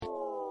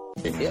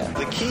Yeah.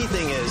 The key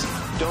thing is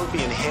don't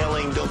be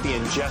inhaling, don't be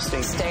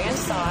ingesting. Stay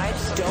inside,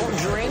 don't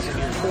drink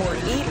or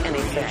eat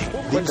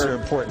anything. These are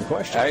important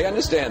questions. I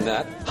understand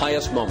that.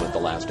 Highest moment the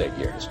last 8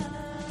 years.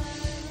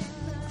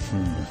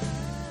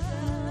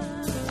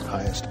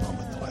 Highest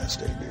moment the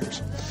last 8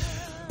 years.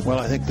 Well,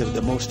 I think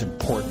the most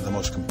important, the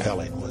most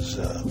compelling was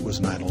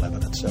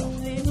 9/11 itself.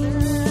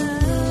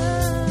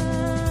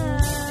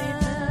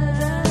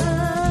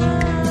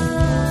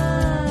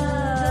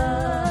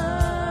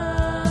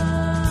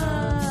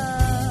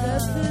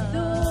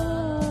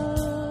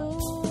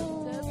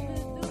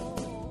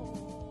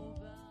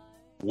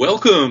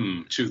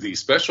 Welcome to the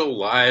special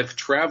live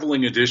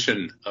traveling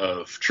edition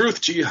of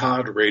Truth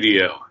Jihad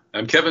Radio.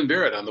 I'm Kevin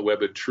Barrett on the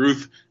web at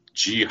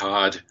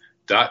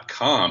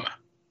truthjihad.com,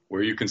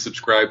 where you can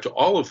subscribe to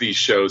all of these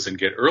shows and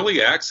get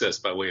early access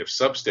by way of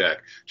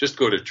Substack. Just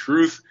go to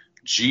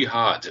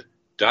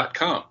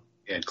truthjihad.com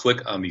and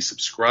click on the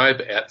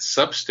subscribe at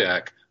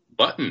Substack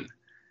button.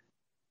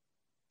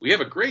 We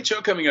have a great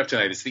show coming up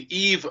tonight. It's the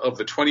eve of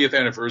the 20th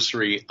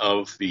anniversary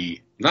of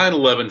the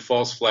 9/11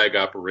 false flag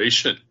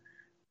operation,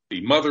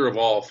 the mother of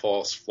all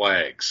false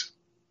flags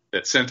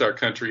that sent our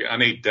country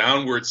on a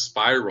downward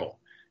spiral.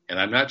 And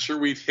I'm not sure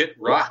we've hit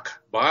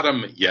rock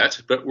bottom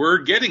yet, but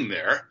we're getting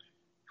there.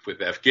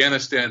 With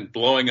Afghanistan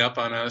blowing up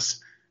on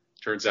us,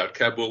 turns out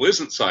Kabul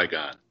isn't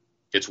Saigon.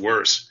 It's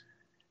worse.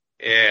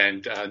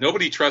 And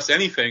nobody trusts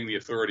anything the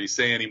authorities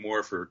say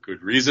anymore for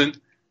good reason.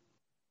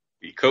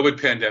 The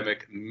COVID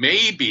pandemic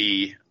may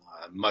be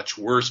much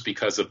worse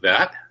because of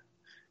that.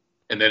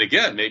 And then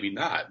again, maybe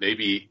not.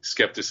 Maybe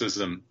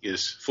skepticism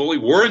is fully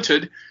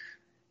warranted.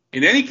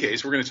 In any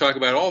case, we're going to talk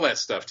about all that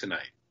stuff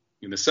tonight.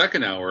 In the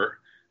second hour,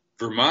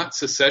 Vermont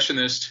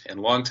secessionist and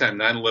longtime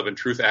 9/11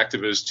 truth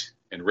activist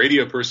and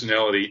radio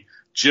personality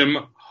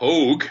Jim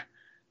Hogue,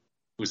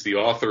 who's the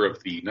author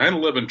of the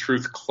 9/11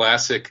 truth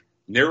classic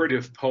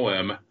narrative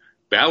poem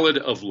Ballad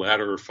of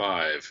Ladder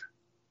 5,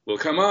 will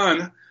come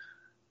on,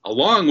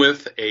 along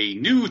with a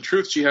new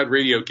Truth Jihad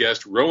radio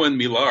guest, Rowan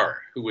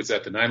Millar, who was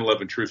at the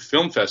 9/11 Truth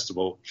Film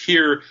Festival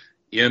here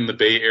in the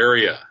Bay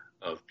Area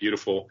of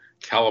beautiful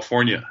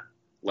California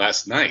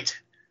last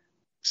night.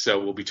 So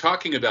we'll be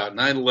talking about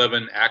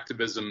 9/11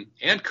 activism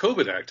and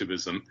COVID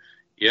activism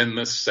in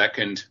the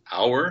second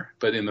hour.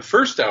 But in the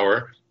first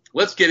hour,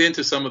 let's get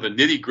into some of the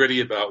nitty-gritty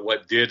about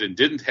what did and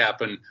didn't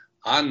happen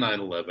on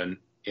 9/11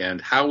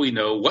 and how we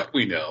know what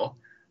we know.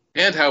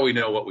 And how we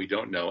know what we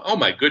don't know. Oh,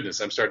 my goodness,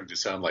 I'm starting to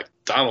sound like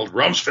Donald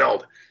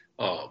Rumsfeld.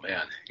 Oh,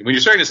 man. When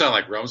you're starting to sound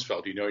like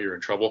Rumsfeld, you know you're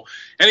in trouble.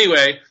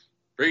 Anyway,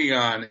 bringing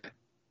on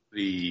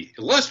the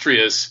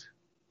illustrious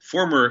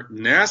former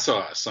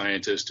NASA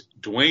scientist,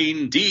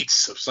 Dwain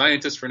Deets, of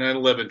Scientists for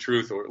 9/11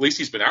 Truth, or at least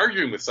he's been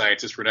arguing with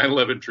Scientists for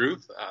 9/11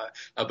 Truth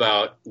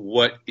about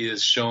what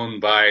is shown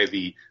by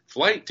the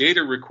flight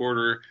data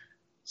recorder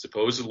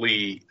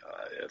supposedly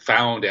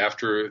found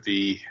after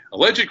the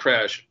alleged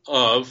crash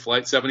of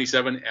Flight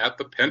 77 at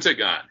the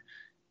Pentagon.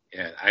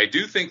 And I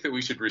do think that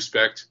we should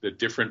respect the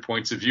different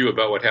points of view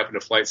about what happened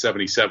to Flight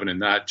 77 and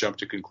not jump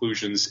to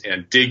conclusions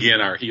and dig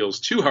in our heels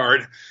too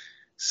hard.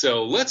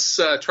 So let's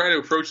try to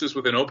approach this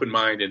with an open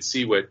mind and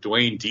see what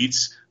Dwain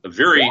Deets, a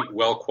very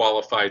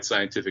well-qualified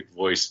scientific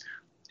voice,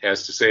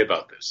 has to say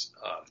about this.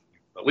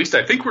 At least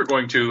I think we're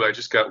going to. I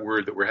just got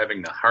word that we're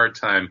having a hard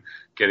time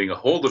getting a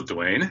hold of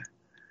Dwain.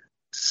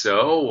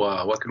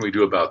 So what can we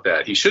do about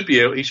that? He should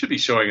be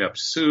showing up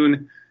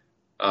soon.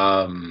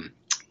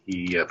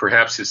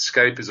 Perhaps his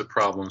Skype is a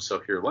problem.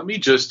 So here, let me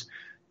just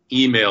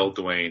email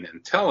Dwain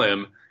and tell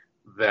him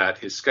that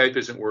his Skype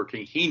isn't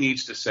working. He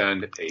needs to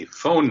send a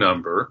phone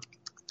number,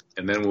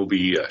 and then we'll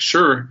be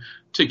sure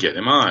to get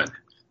him on.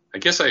 I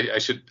guess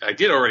I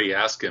did already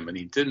ask him, and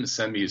he didn't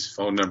send me his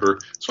phone number,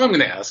 so I'm going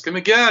to ask him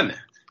again.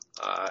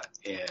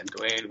 And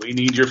Dwain, we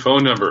need your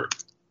phone number.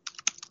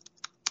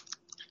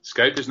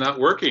 Skype is not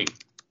working.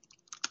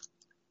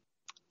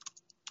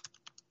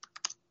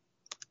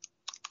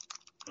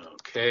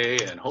 Okay,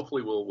 and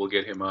hopefully we'll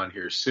get him on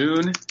here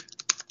soon.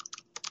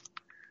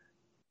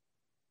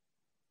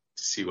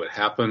 See what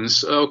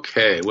happens.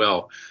 Okay,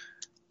 well,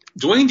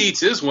 Dwain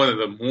Deets is one of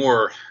the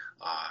more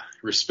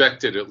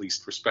respected, at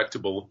least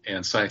respectable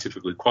and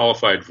scientifically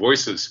qualified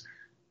voices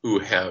who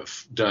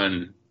have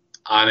done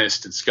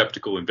honest and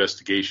skeptical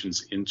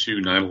investigations into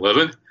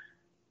 9/11.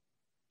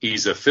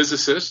 He's a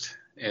physicist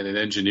and an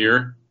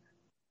engineer.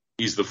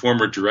 He's the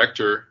former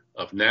director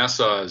of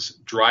NASA's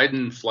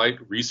Dryden Flight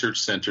Research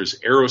Center's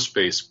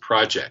aerospace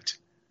project.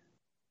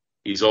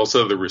 He's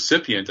also the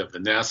recipient of the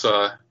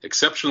NASA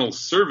Exceptional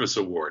Service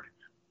Award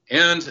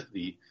and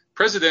the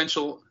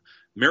Presidential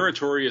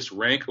Meritorious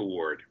Rank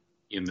Award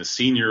in the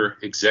Senior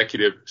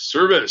Executive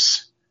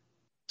Service.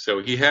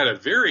 So he had a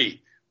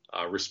very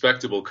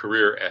respectable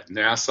career at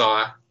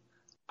NASA.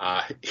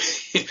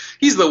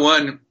 He's the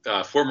one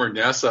former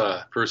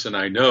NASA person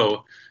I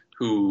know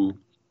who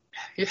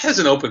has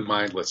an open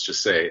mind, let's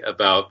just say,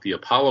 about the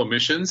Apollo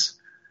missions.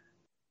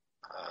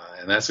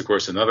 And that's, of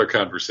course, another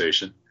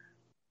conversation.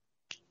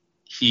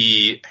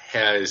 He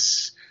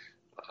has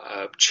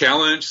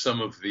challenged some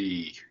of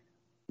the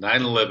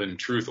 9/11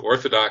 truth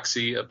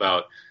orthodoxy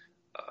about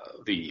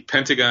the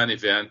Pentagon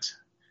event.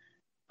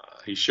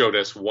 He showed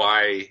us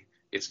why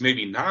it's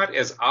maybe not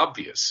as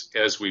obvious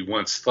as we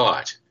once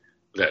thought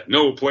that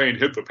no plane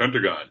hit the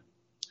Pentagon.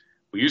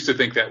 We used to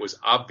think that was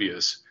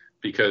obvious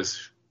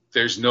because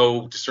there's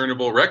no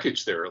discernible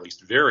wreckage there, at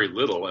least very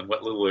little, and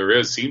what little there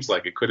is seems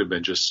like it could have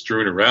been just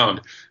strewn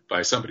around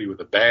by somebody with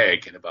a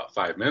bag in about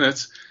 5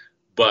 minutes.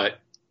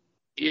 But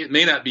it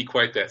may not be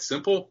quite that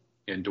simple,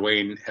 and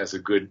Dwain has a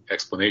good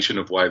explanation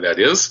of why that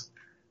is.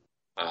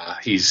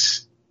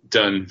 He's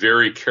done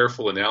very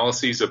careful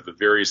analyses of the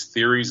various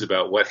theories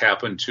about what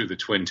happened to the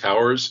Twin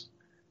Towers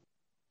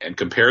and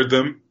compared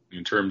them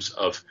in terms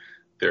of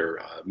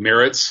their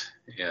merits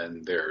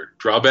and their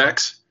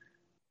drawbacks.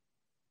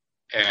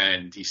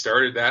 And he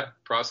started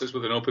that process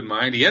with an open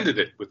mind. He ended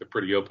it with a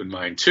pretty open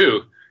mind,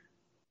 too.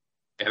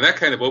 And that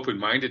kind of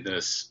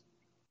open-mindedness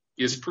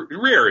is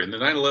rare in the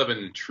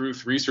 9/11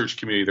 truth research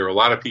community. There are a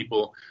lot of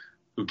people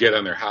who get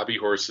on their hobby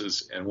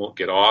horses and won't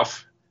get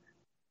off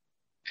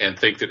and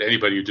think that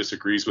anybody who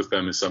disagrees with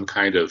them is some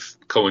kind of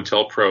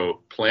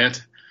COINTELPRO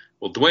plant.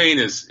 Well, Dwain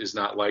is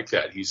not like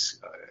that.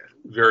 He's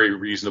very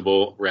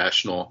reasonable,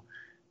 rational,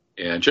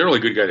 and generally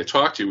a good guy to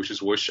talk to, which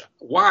is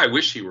why I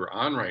wish he were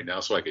on right now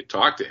so I could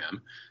talk to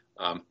him.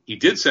 He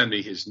did send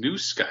me his new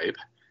Skype,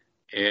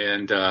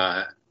 and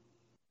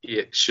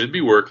it should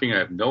be working. I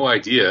have no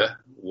idea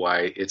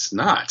why it's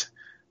not.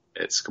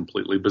 It's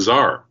completely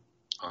bizarre.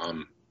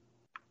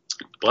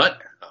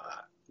 But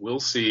we'll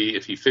see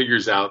if he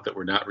figures out that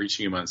we're not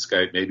reaching him on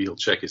Skype. Maybe he'll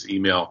check his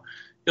email.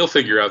 He'll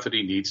figure out that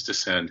he needs to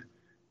send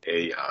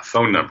a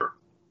phone number.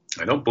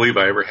 I don't believe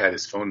I ever had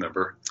his phone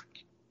number,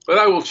 but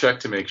I will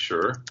check to make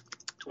sure.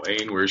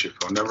 Dwain, where's your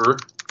phone number?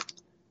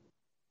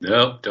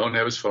 No, don't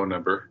have his phone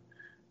number.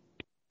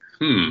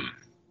 You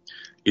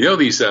know,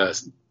 these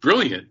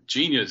brilliant,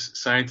 genius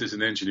scientists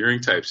and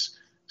engineering types,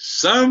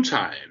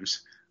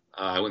 sometimes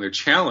when they're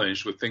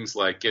challenged with things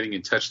like getting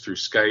in touch through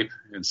Skype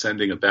and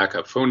sending a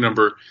backup phone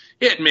number,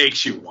 it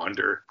makes you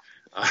wonder.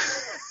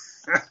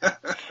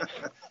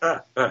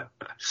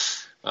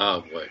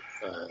 Oh, boy.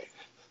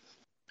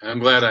 I'm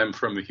glad I'm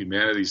from the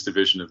humanities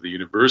division of the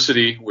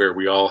university where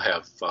we all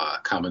have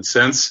common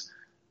sense.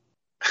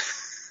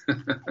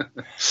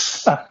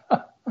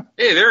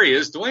 Hey, there he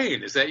is.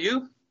 Dwain, is that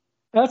you?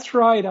 That's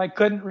right. I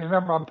couldn't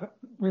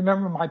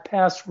remember my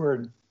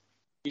password.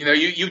 You know,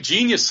 you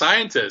genius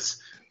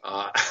scientists.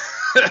 Like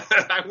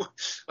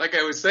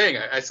I was saying,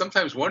 I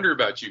sometimes wonder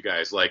about you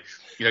guys. Like,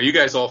 you know, you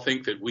guys all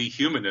think that we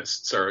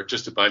humanists are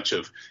just a bunch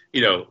of,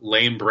 you know,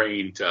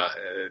 lame-brained,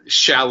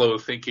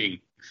 shallow-thinking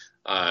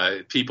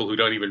people who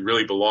don't even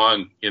really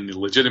belong in the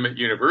legitimate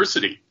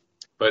university.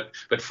 But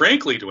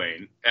frankly,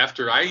 Dwain,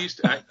 after I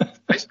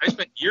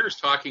spent years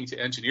talking to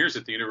engineers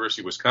at the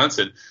University of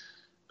Wisconsin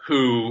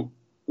who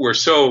were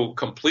so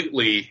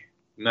completely,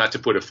 not to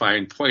put a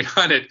fine point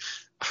on it,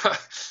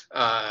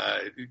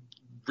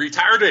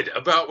 retarded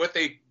about what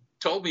they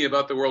told me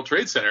about the World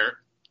Trade Center,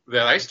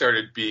 that I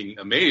started being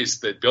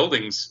amazed that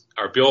buildings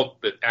are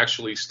built that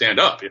actually stand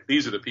up if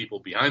these are the people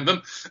behind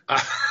them. I'm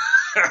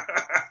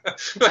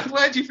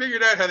glad you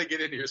figured out how to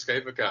get into your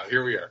Skype account.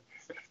 Here we are.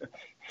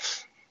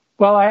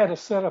 Well, I had to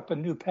set up a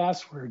new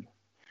password.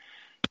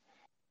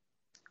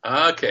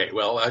 Okay,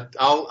 well,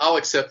 I'll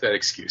accept that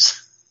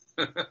excuse.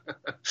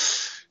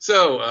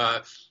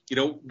 So, you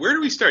know, where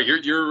do we start?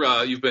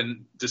 You've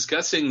been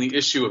discussing the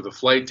issue of the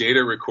flight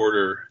data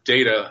recorder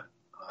data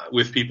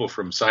with people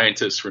from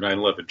Scientists for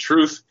 9/11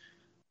 Truth,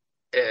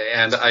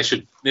 and I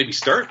should maybe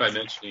start by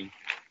mentioning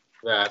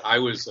that I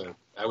was a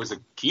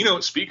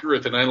keynote speaker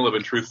at the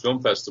 9/11 Truth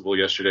Film Festival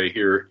yesterday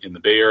here in the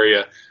Bay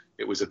Area.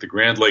 It was at the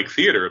Grand Lake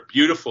Theater, a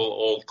beautiful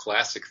old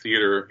classic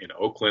theater in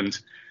Oakland,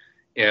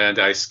 and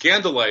I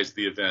scandalized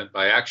the event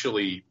by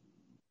actually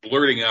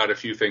blurting out a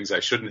few things I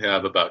shouldn't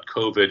have about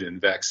COVID and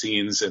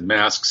vaccines and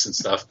masks and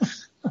stuff,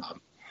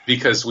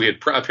 because we had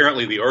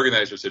apparently the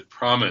organizers had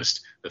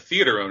promised the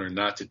theater owner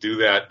not to do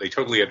that. They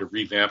totally had to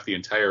revamp the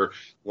entire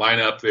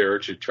lineup there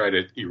to try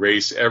to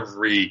erase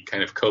every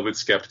kind of COVID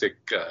skeptic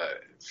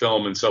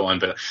film and so on.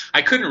 But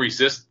I couldn't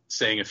resist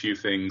saying a few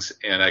things,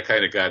 and I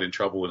kind of got in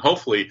trouble. And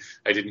hopefully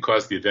I didn't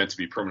cause the event to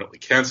be permanently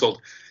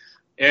canceled.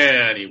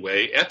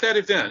 Anyway, at that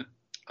event,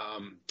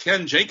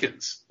 Ken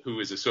Jenkins, who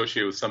is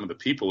associated with some of the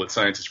people at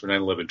Scientists for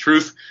 9/11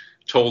 Truth,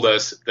 told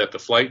us that the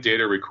flight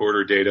data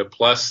recorder data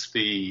plus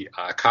the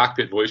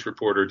cockpit voice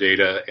reporter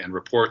data and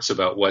reports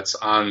about what's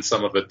on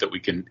some of it that we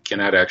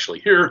cannot actually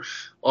hear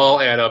all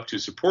add up to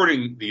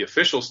supporting the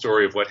official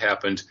story of what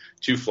happened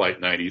to Flight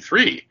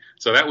 93.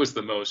 So that was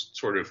the most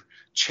sort of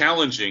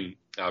challenging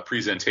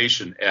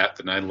presentation at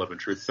the 9/11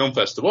 Truth Film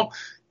Festival.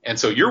 And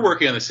so you're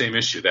working on the same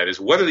issue. That is,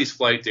 what do these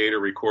flight data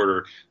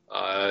recorder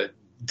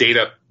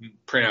data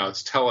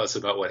printouts tell us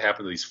about what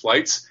happened to these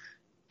flights?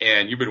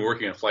 And you've been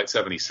working on Flight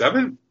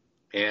 77.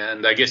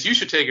 And I guess you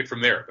should take it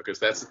from there, because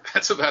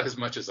that's about as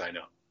much as I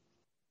know.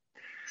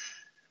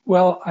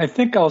 Well, I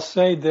think I'll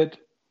say that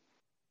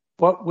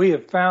what we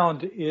have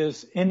found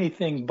is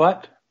anything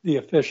but the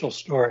official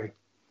story.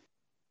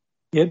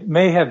 It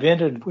may have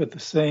ended with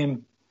the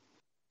same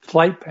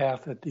flight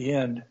path at the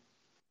end.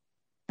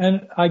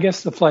 And I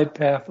guess the flight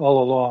path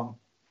all along,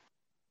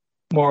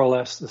 more or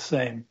less the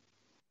same.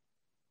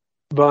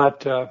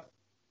 But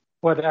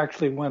what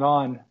actually went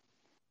on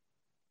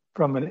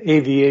from an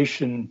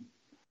aviation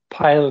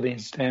piloting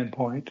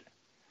standpoint,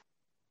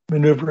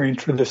 maneuvering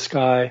through the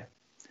sky,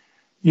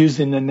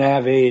 using the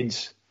nav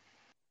aids,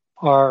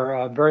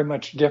 are very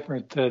much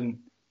different than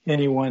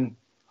anyone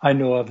I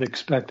know of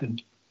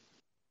expected.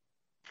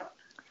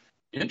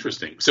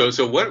 Interesting. So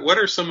what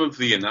are some of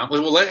the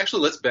anomalies? Well,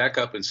 let's back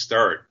up and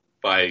start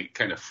by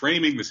kind of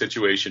framing the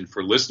situation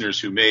for listeners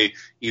who may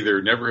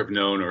either never have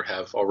known or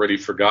have already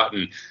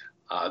forgotten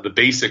the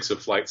basics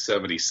of Flight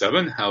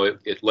 77, how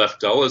it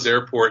left Dulles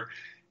Airport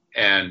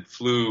and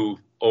flew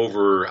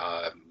over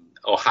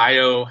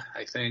Ohio,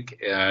 I think,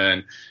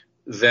 and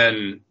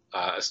then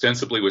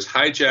ostensibly was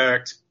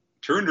hijacked,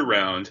 turned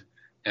around,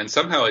 and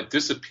somehow it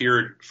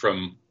disappeared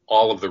from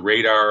all of the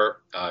radar.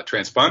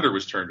 Transponder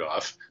was turned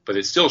off, but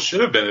it still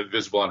should have been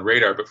visible on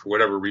radar, but for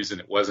whatever reason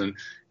it wasn't.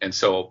 And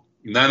so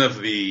none of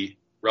the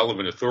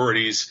relevant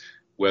authorities,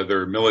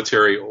 whether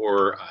military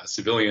or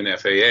civilian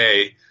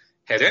FAA,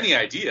 had any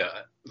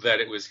idea that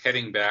it was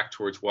heading back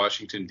towards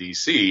Washington,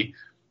 D.C.,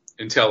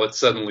 until it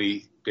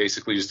suddenly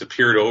basically just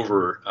appeared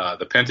over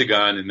the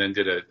Pentagon and then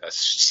did a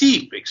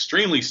steep,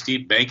 extremely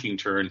steep banking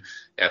turn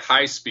at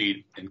high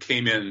speed and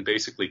came in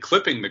basically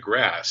clipping the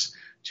grass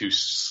to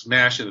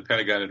smash in the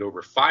Pentagon at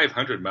over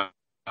 500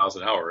 miles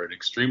an hour, an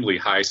extremely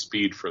high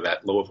speed for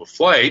that low of a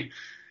flight.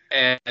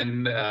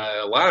 And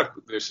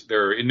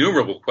there are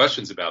innumerable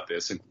questions about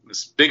this. And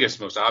the biggest,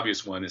 most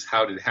obvious one is,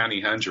 how did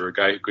Hani Hanjour, a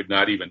guy who could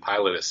not even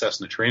pilot a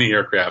Cessna training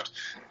aircraft,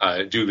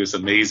 do this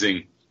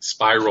amazing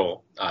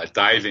spiral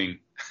diving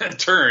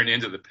turn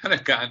into the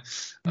Pentagon?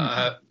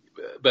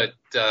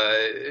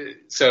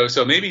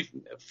 So maybe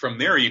from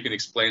there you can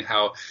explain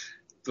how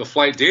the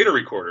flight data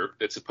recorder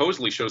that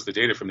supposedly shows the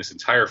data from this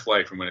entire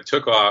flight, from when it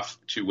took off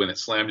to when it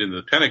slammed into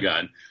the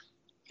Pentagon,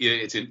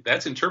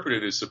 that's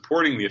interpreted as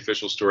supporting the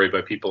official story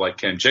by people like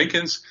Ken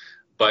Jenkins,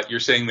 but you're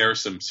saying there are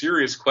some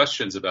serious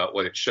questions about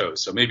what it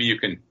shows. So maybe you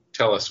can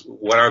tell us,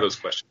 what are those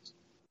questions?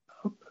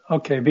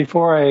 Okay,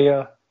 before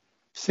I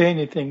say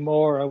anything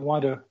more, I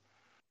want to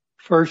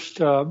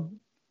first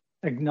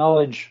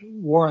acknowledge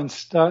Warren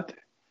Stutt,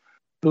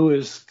 who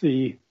is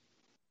a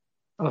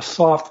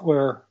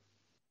software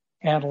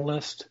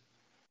analyst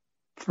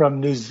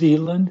from New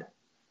Zealand,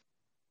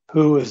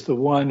 who is the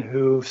one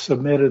who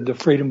submitted the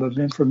Freedom of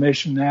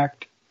Information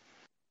Act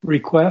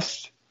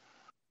request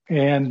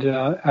and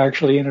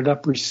actually ended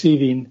up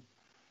receiving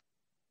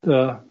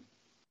the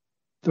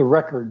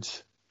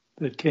records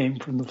that came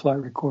from the flight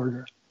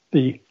recorder,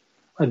 a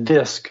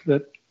disk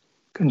that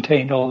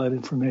contained all that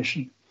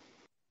information.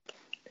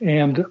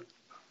 And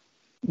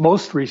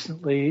most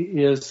recently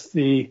is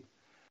the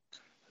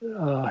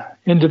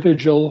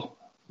individual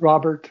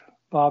Robert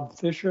Bob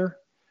Fisher,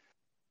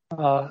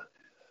 a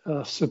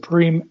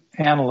supreme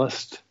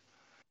analyst,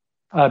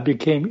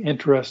 became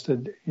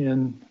interested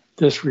in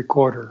this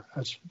recorder.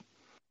 That's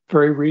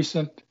very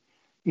recent.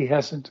 He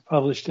hasn't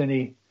published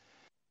any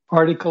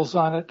articles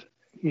on it.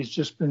 He's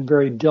just been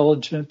very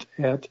diligent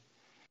at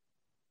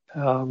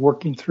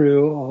working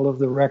through all of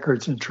the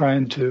records and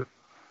trying to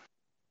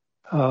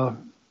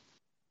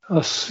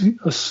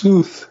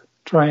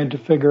trying to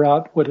figure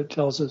out what it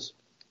tells us.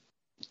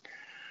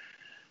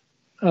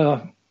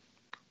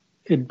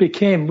 It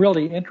became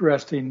really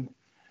interesting.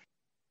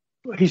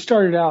 He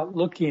started out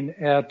looking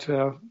at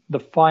the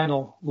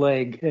final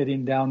leg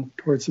heading down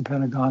towards the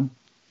Pentagon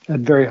at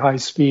very high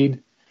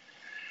speed,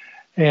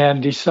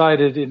 and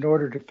decided in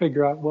order to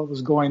figure out what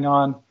was going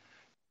on,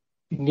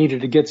 he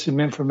needed to get some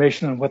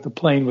information on what the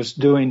plane was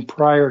doing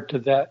prior to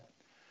that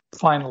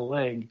final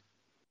leg.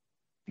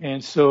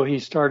 And so he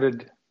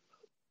started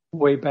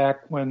way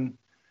back when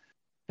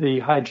the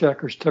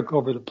hijackers took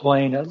over the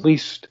plane, at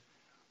least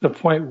the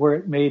point where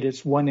it made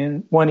its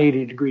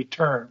 180-degree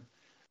turn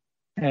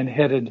and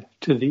headed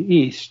to the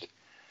east.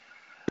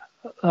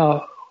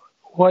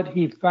 What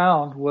he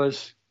found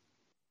was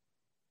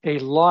a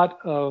lot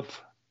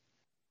of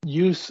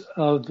use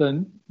of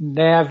the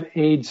nav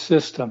aid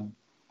system.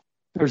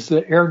 There's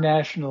the Air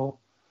National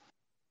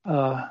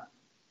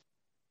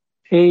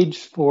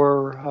aids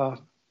for,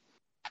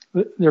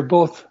 they're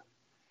both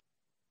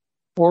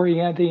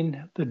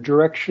orienting the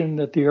direction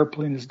that the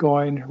airplane is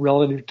going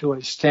relative to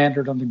a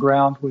standard on the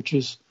ground, which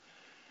is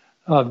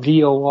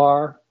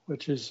VOR,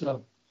 which is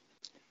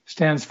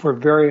stands for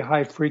Very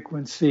High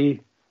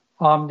Frequency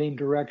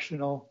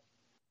Omnidirectional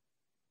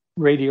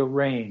Radio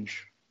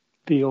Range,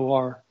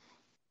 VOR.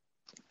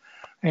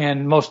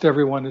 And most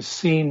everyone has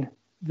seen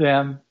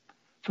them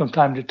from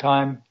time to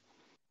time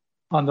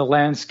on the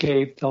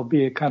landscape. There'll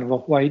be a kind of a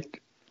white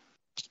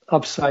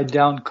upside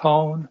down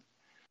cone.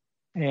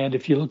 And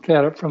if you looked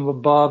at it from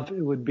above,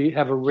 it would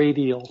have a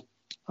radial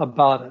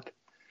about it.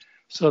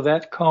 So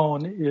that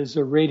cone is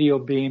a radio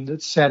beam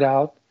that's sent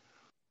out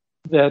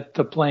that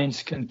the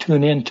planes can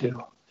tune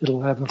into.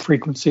 It'll have a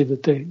frequency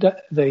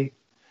that they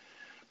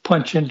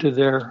punch into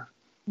their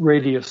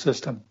radio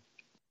system.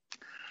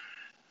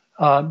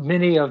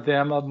 Many of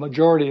them, a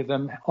majority of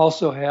them,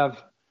 also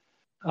have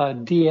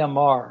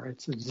DMR.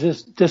 It's a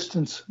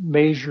distance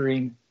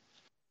measuring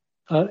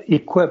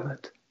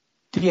equipment.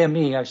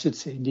 DME, I should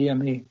say,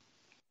 DME.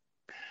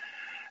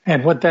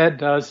 And what that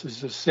does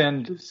is it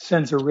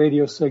sends a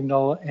radio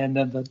signal, and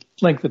then the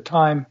length of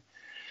time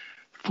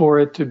for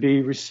it to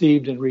be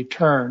received and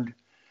returned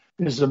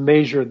is a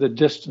measure of the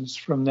distance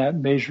from that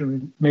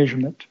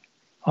measurement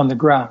on the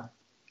ground.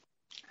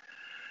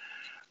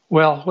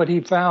 Well, what he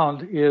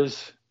found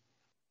is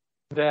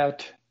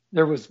that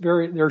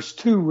there's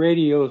two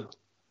radio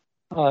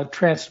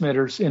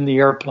transmitters in the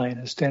airplane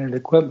as standard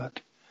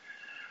equipment.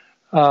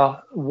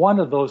 One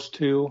of those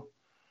two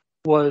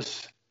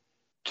was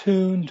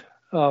tuned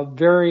at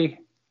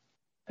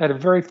a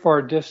very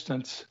far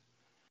distance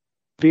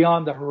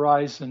beyond the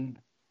horizon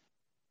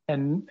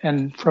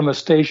and from a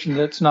station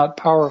that's not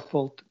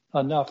powerful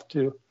enough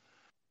to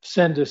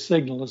send a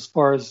signal as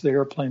far as the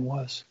airplane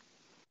was.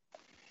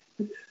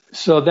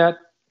 So that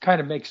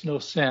kind of makes no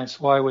sense.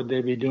 Why would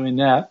they be doing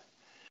that?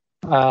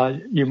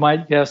 You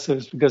might guess it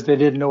was because they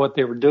didn't know what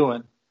they were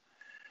doing.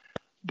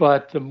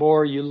 But the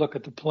more you look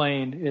at the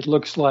plane, it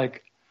looks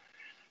like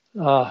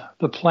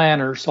the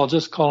planners, I'll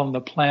just call them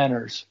the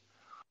planners,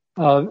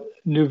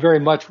 knew very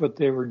much what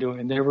they were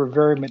doing. They were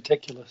very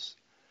meticulous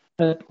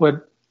at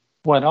what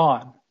went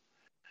on.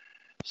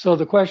 So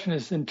the question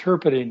is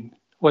interpreting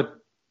what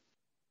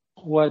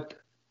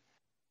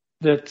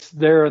that's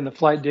there in the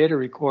flight data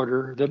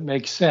recorder that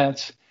makes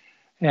sense,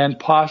 and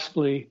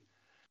possibly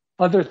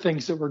other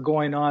things that were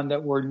going on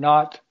that were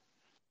not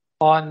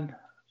on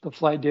the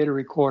flight data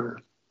recorder.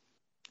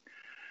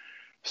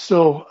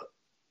 So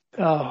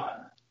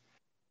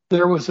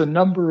there was a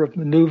number of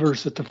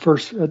maneuvers at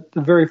the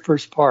very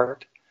first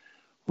part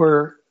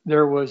where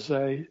there was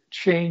a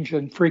change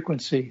in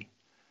frequency,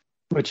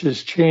 which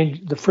has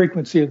changed the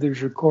frequency of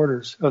these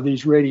recorders, of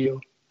these radio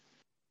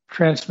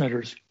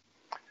transmitters.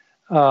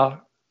 The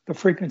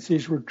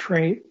frequencies were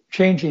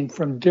changing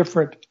from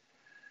different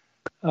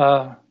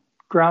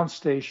ground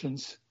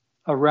stations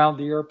around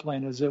the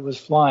airplane as it was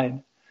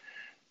flying,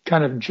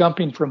 kind of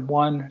jumping from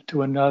one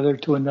to another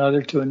to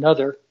another to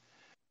another.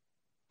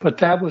 But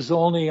that was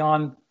only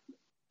on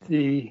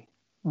the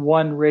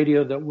one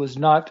radio that was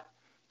not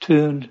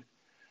tuned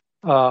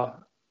down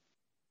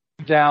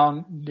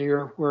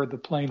near where the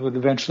plane would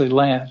eventually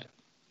land.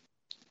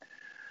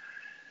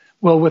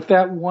 Well, with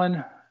that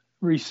one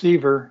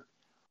receiver,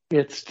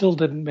 it still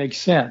didn't make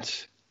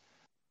sense.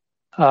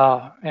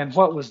 And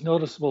what was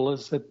noticeable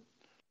is that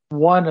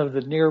one of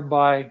the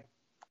nearby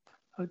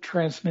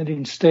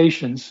transmitting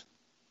stations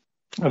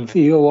of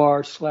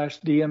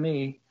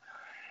VOR/DME,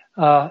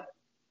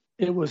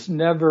 it was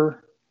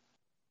never,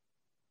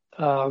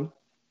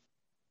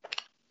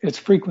 its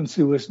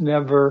frequency was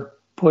never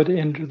put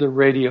into the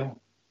radio.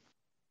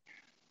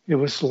 It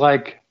was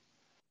like,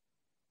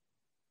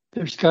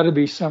 there's got to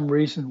be some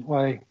reason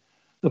why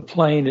the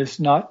plane is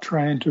not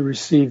trying to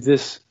receive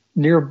this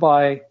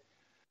nearby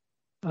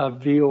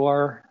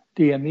VOR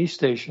DME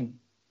station,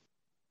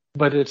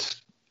 but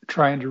it's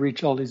trying to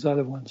reach all these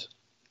other ones.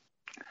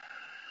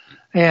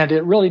 And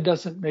it really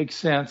doesn't make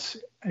sense.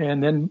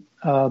 And then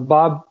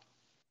Bob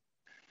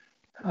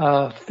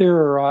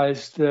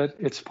theorized that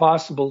it's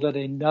possible that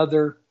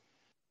another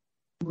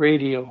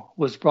radio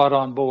was brought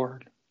on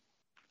board.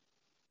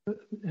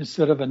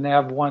 Instead of a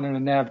NAV1 and a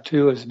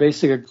NAV2 as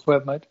basic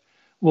equipment,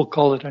 we'll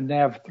call it a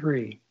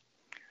NAV3.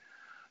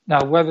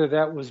 Now, whether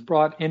that was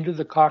brought into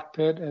the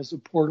cockpit as a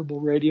portable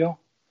radio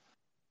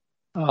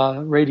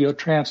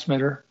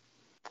transmitter,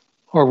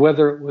 or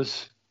whether it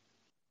was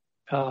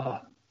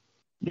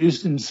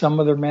used in some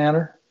other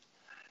manner,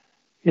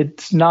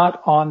 it's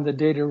not on the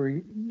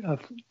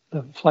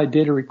the flight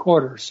data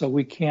recorder, so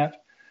we can't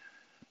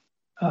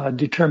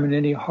determine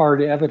any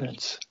hard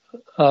evidence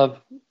of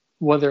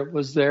whether it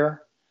was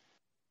there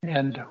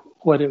and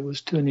what it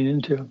was tuning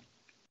into.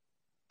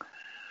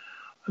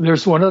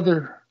 There's one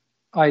other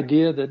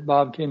idea that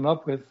Bob came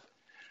up with.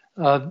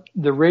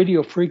 The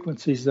radio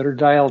frequencies that are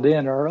dialed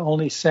in are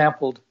only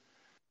sampled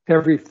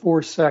every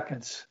 4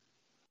 seconds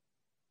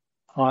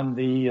on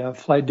the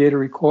flight data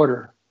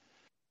recorder.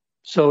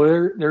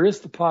 So there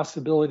is the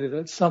possibility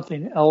that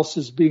something else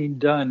is being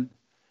done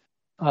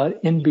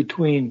in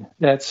between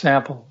that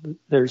sample.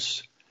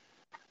 There's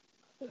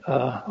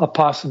a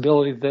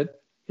possibility that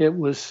it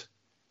was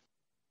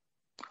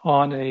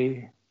on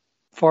a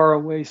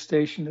faraway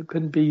station that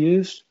couldn't be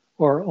used,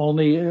 or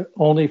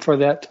only for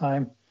that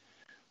time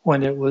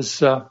when it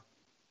was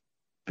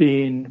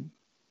being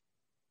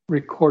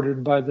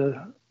recorded by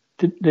the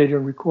data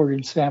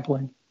recording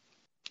sampling.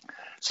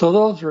 So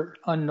those are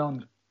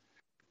unknown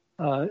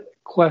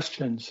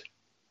questions.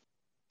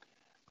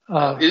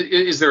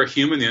 Is there a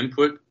human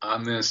input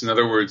on this? In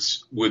other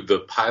words, would the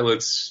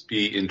pilots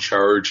be in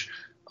charge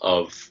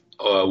of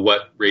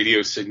what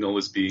radio signal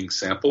is being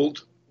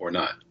sampled or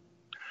not?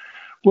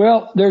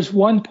 Well, there's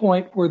one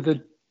point where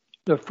the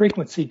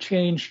frequency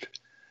changed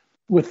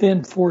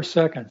within 4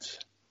 seconds,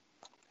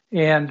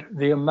 and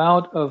the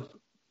amount of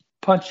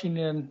punching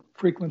in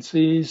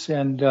frequencies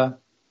and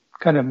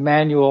kind of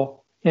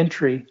manual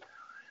entry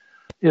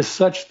is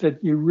such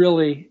that you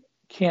really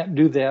can't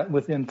do that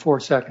within 4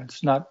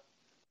 seconds, not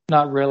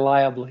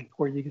reliably,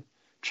 where you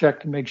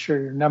check to make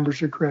sure your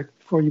numbers are correct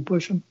before you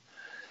push them.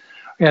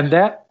 And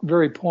that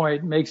very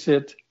point makes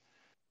it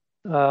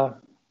the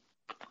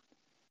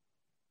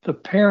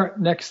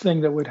next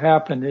thing that would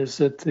happen is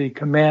that the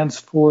commands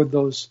for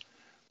those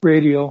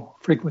radio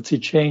frequency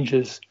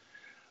changes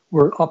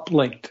were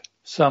uplinked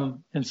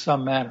in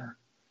some manner.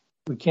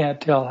 We can't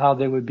tell how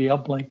they would be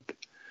uplinked.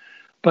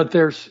 But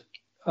there's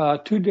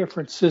 2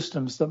 different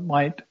systems that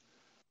might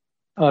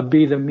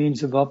be the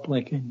means of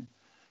uplinking.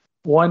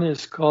 One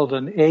is called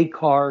an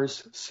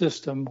ACARS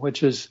system,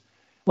 which is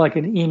like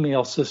an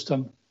email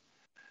system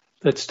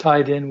that's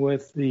tied in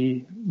with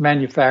the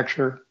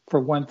manufacturer for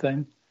one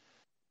thing,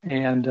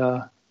 and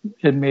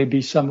it may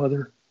be some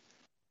other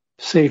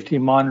safety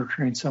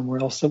monitoring somewhere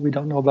else that we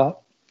don't know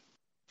about.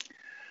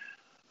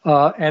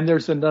 And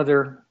there's an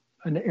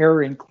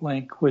AirInc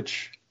link,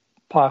 which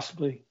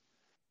possibly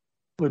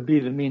would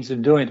be the means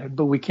of doing it,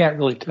 but we can't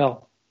really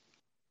tell.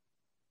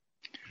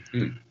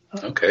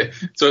 Okay.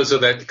 So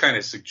that kind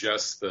of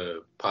suggests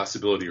the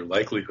possibility or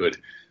likelihood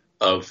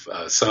of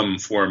some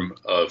form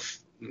of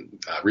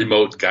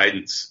remote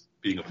guidance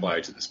being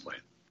applied to this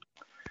plane.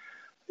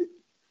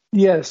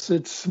 Yes,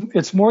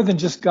 it's more than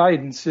just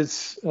guidance.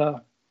 It's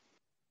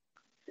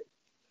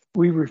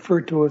we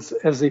refer to it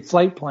as a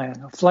flight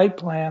plan. A flight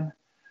plan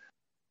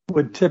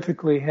would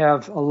typically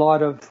have a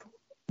lot of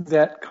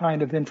that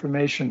kind of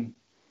information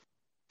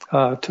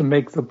to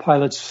make the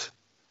pilot's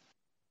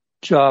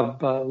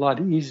job a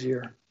lot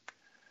easier.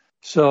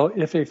 So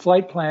if a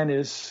flight plan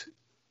is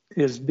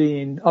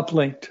being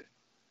uplinked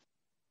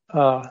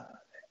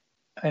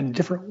and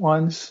different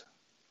ones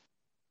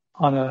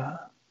on a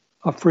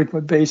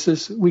frequent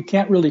basis, we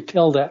can't really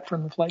tell that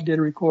from the flight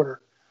data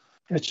recorder.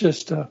 It's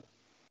just a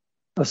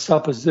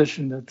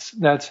supposition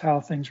that's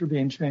how things are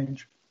being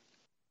changed.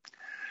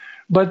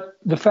 But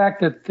the fact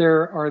that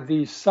there are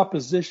these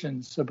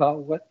suppositions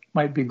about what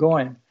might be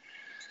going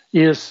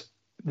is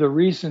the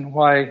reason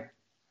why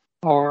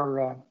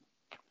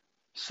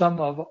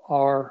some of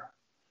our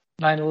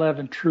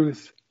 9/11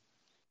 Truth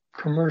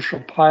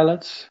commercial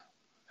pilots,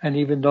 and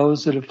even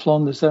those that have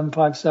flown the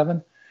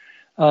 757,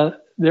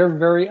 they're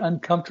very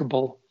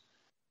uncomfortable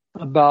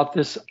about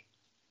this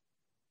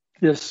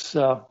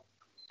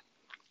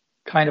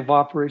kind of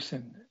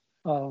operation.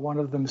 One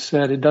of them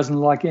said it doesn't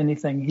like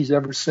anything he's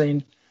ever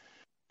seen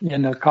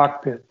in a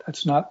cockpit.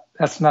 That's not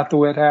the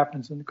way it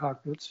happens in the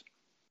cockpits.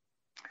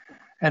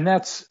 And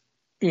that's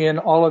in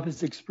all of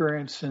his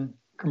experience in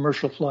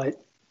commercial flight.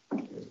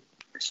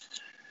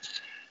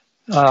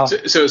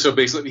 So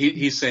basically,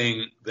 he's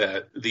saying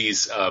that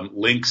these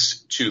links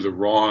to the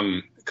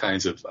wrong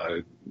kinds of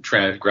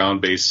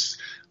ground-based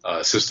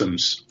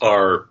systems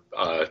are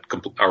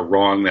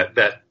wrong.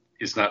 That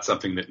is not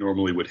something that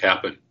normally would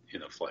happen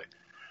in a flight.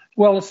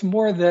 Well, it's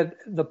more that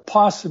the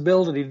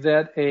possibility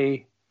that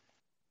a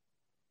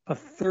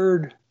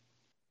third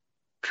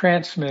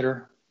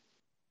transmitter,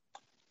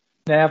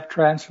 nav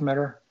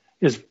transmitter,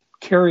 is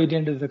carried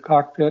into the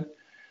cockpit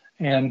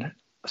and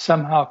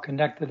somehow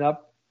connected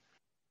up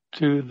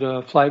to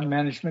the flight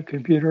management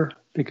computer,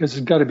 because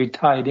it's got to be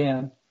tied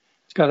in.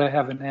 It's got to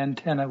have an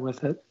antenna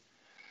with it.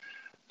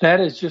 That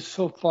is just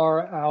so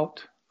far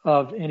out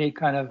of any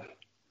kind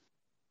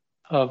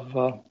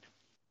of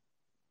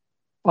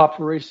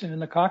operation in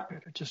the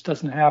cockpit. It just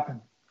doesn't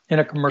happen in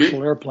a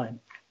commercial airplane.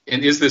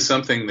 And is this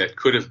something that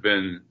could have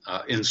been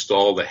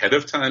installed ahead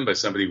of time by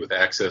somebody with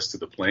access to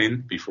the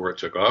plane before it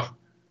took off?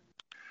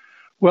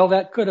 Well,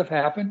 that could have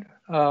happened.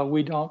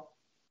 We don't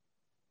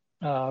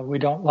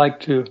like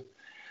to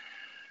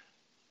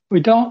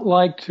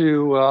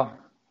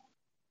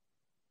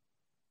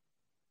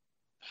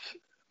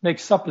make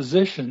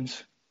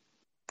suppositions,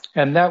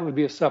 and that would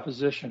be a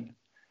supposition.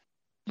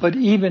 But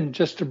even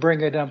just to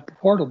bring it up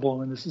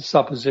portable, and this is a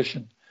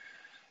supposition.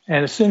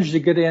 And as soon as you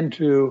get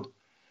into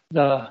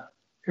the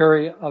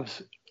area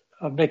of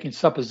making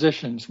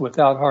suppositions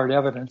without hard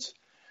evidence,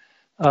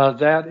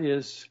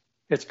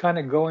 it's kind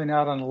of going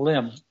out on a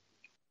limb.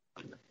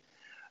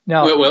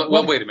 Now,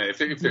 well, wait a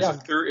minute.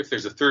 If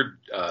there's a third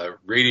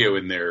radio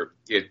in there,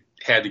 it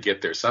had to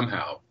get there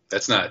somehow.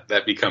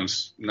 That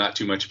becomes not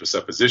too much of a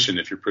supposition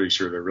if you're pretty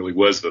sure there really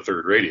was the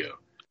third radio.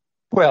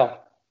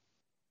 Well,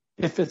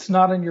 if it's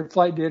not in your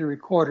flight data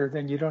recorder,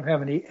 then you don't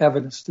have any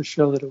evidence to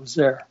show that it was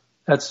there.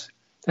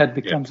 That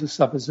becomes a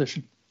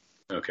supposition.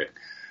 Okay.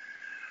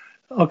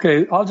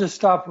 Okay, I'll just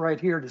stop right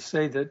here to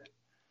say that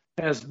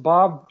as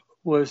Bob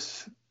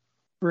was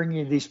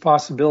bringing these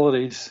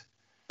possibilities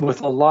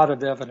with a lot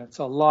of evidence,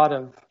 a lot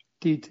of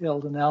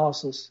detailed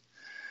analysis,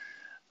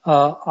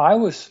 I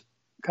was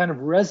kind of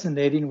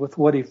resonating with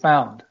what he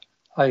found.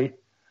 I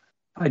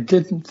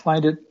didn't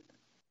find it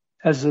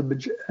as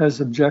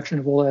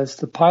objectionable as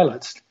the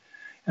pilots.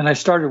 And I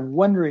started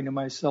wondering to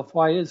myself,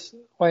 why is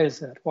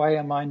that? Why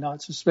am I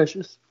not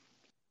suspicious?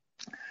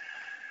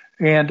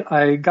 And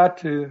I got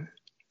to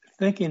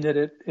thinking that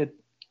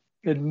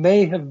it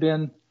may have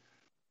been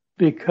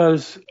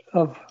because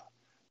of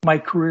my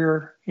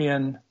career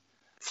in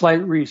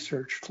flight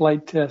research,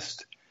 flight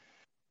test,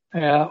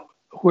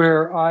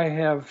 where I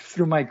have,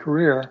 through my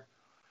career,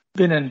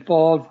 been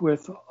involved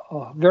with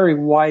a very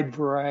wide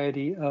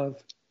variety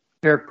of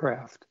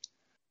aircraft.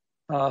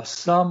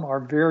 Some are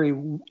very,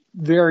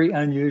 very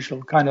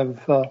unusual, kind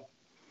of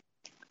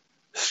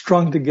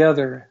strung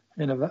together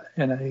in a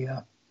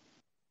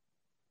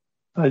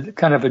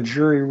kind of a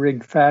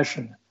jury-rigged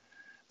fashion.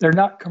 They're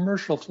not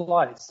commercial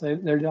flights. They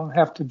don't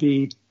have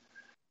to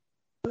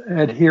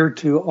adhere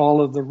to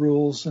all of the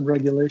rules and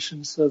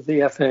regulations of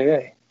the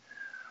FAA.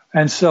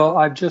 And so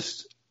I've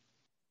just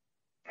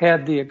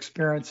had the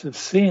experience of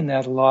seeing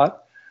that a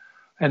lot.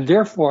 And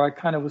therefore, I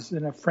kind of was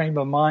in a frame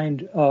of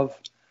mind of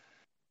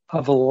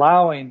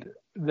allowing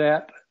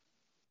that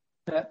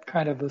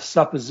kind of a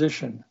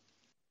supposition,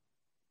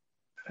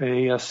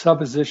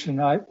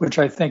 which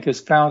I think is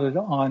founded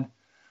on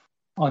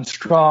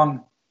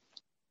strong,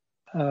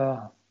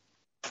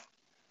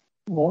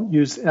 won't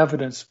use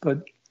evidence,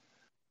 but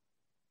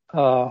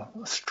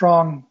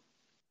strong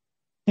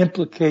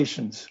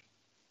implications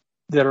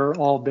that are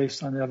all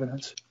based on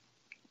evidence.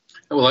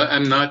 Well,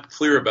 I'm not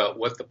clear about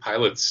what the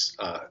pilots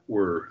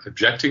were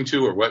objecting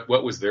to, or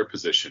what was their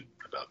position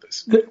about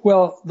this.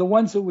 Well, the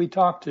ones that we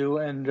talked to,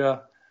 and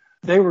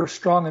they were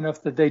strong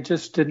enough that they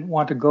just didn't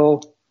want to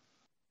go.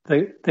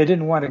 They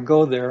didn't want to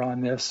go there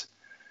on this.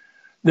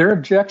 Their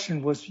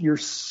objection was,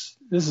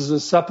 this is a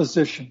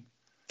supposition.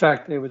 In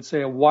fact, they would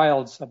say a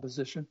wild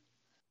supposition.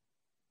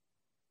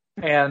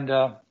 And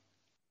I'll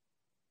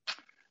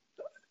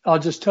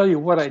just tell you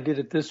what I did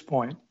at this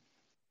point.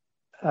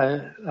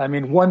 I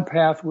mean, one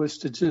path was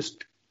to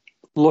just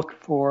look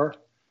for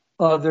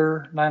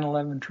other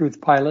 9/11 Truth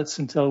pilots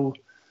until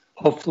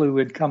hopefully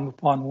we'd come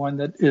upon one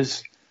that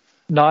is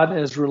not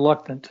as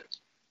reluctant.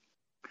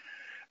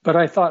 But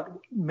I thought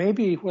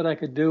maybe what I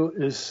could do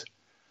is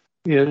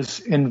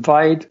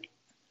invite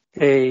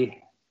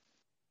a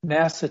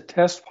NASA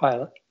test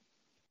pilot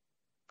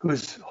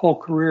whose whole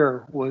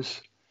career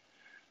was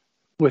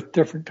with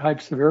different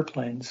types of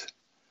airplanes.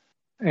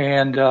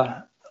 And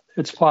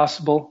it's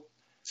possible,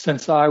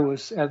 since I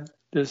was at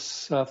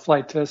this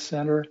flight test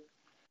center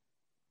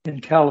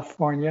in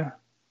California,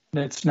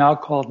 and it's now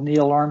called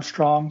Neil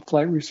Armstrong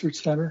Flight Research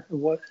Center.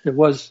 It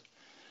was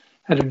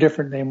had a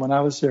different name when I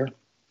was there.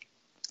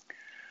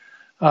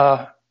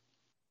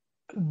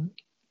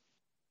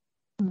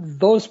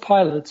 Those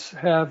pilots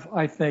have,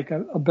 I think,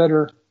 a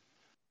better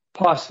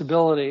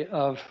possibility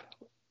of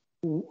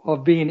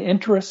being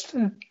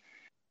interested.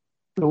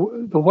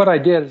 What I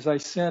did is I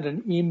sent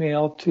an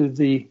email to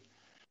the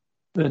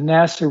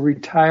NASA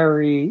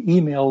retiree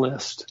email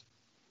list,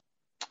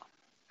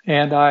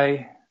 and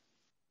I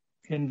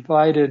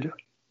invited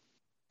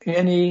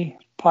any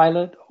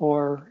pilot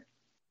or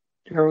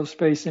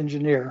aerospace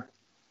engineer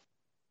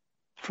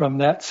from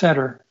that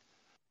center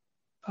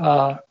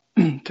to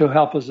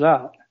help us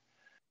out.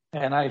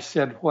 And I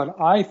said what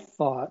I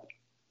thought,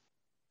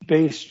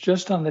 based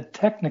just on the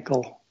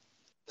technical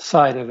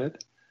side of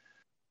it,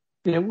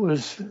 it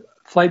was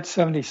Flight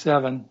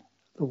 77,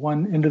 the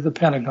one into the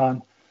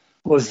Pentagon,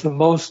 was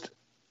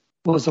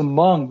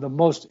among the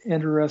most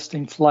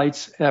interesting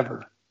flights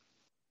ever.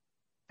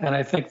 And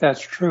I think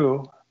that's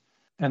true.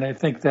 And I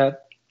think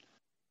that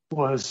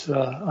was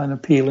an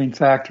appealing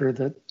factor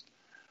that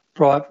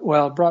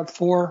brought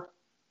four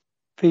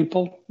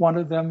people, one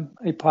of them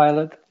a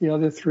pilot, the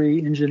other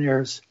three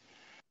engineers,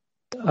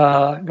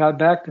 got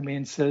back to me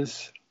and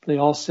they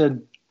all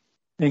said,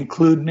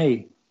 include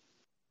me.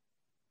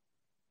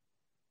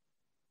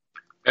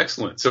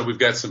 Excellent. So we've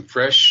got some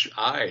fresh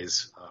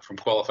eyes from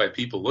qualified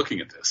people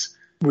looking at this.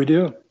 We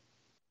do.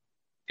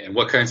 And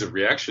what kinds of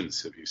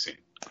reactions have you seen?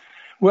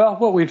 Well,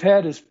 what we've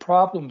had is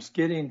problems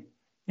getting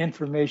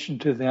information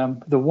to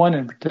them. The one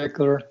in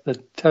particular, the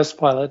test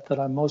pilot that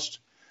I'm most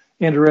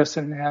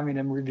interested in having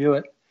him review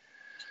it.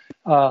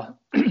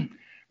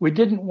 We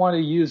didn't want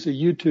to use a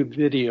YouTube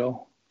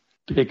video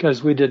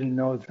because we didn't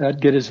know if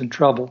that'd get us in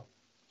trouble.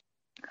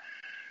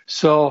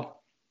 So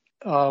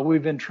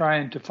we've been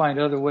trying to find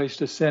other ways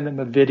to send him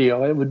a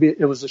video.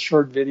 It was a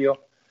short video,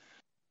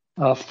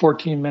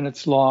 14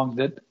 minutes long,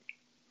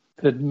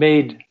 that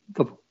made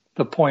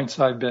the points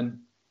I've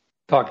been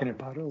talking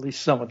about, at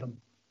least some of them.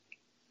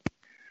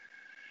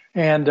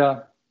 And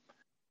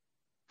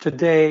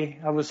today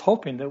I was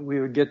hoping that we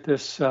would get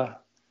this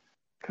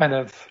kind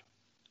of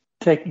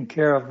taken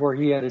care of, where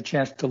he had a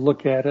chance to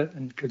look at it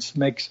and could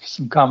make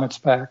some comments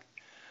back.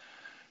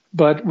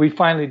 But we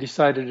finally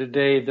decided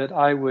today that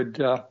I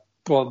would,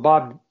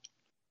 Bob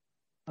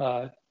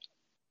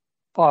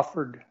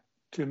offered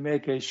to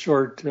make a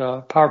short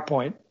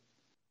PowerPoint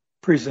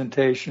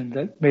presentation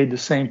that made the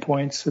same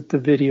points that the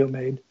video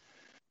made.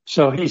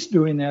 So he's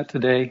doing that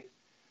today,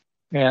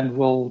 and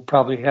we'll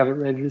probably have it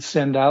ready to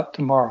send out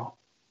tomorrow.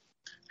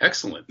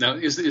 Excellent. Now,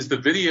 is the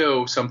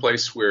video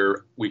someplace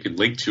where we can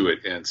link to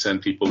it and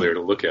send people there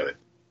to look at it?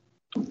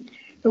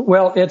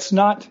 Well, it's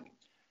not.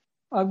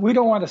 We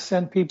don't want to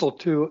send people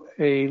to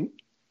a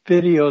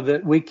video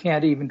that we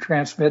can't even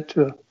transmit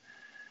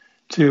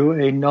to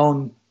a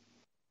known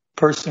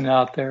person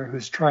out there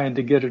who's trying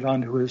to get it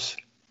onto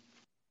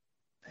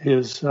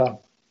his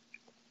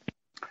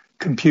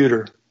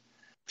computer.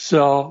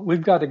 So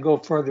we've got to go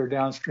further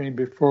downstream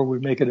before we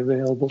make it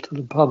available to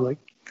the public.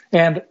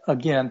 And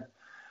again,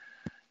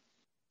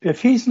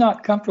 if he's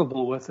not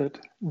comfortable with it,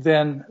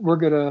 then we're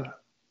going to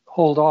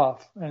hold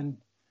off and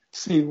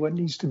see what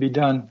needs to be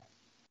done.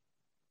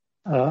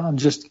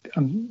 Both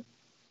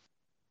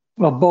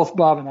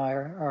Bob and I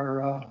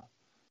are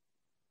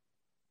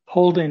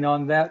holding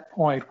on that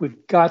point.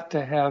 We've got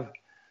to have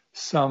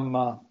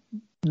some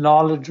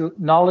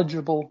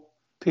knowledgeable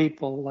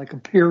people, like a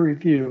peer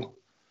review,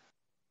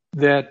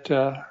 that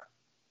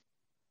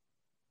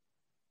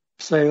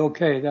say,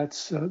 okay,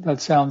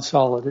 that sounds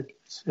solid.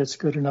 It's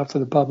good enough for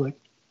the public.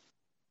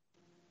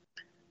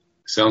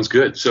 Sounds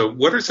good. So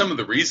what are some of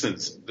the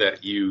reasons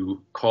that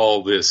you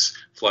call this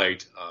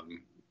flight,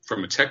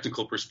 from a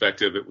technical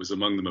perspective, it was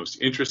among the most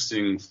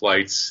interesting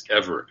flights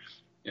ever?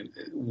 And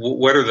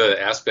what are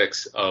the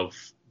aspects of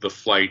the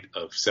flight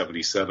of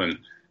 77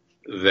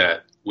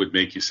 that would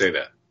make you say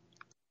that?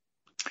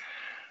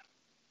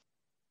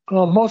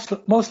 Well,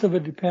 most of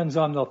it depends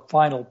on the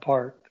final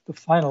part, the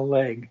final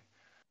leg,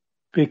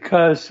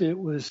 because it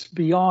was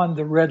beyond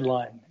the red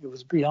line. It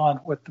was beyond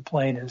what the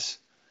plane is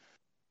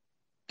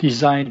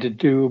designed to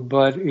do,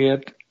 but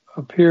it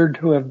appeared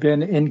to have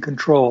been in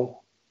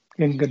control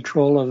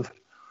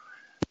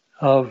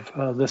of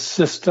the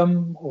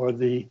system, or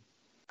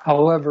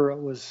however it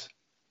was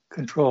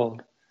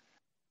controlled.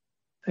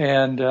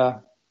 And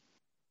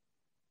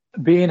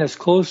being as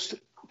close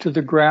to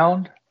the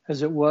ground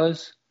as it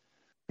was,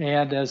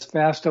 and as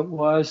fast it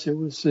was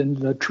in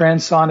the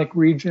transonic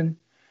region,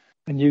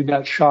 and you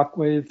got shock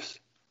waves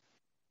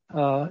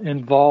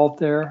involved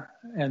there.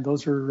 And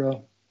those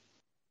are,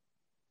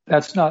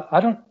 I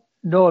don't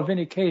know of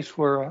any case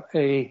where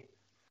a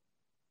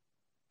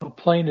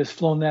plane is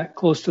flown that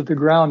close to the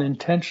ground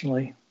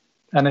intentionally,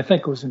 and I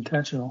think it was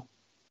intentional,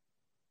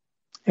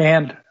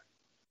 and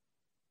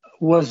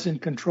was in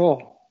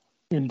control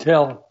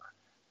until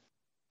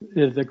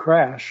the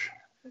crash.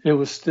 It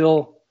was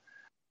still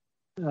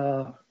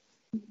the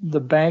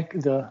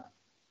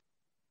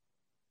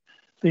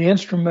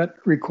instrument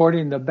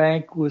recording the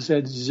bank was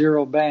at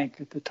zero bank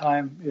at the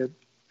time it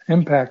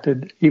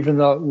impacted, even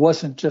though it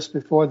wasn't just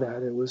before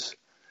that. It was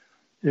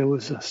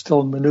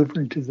still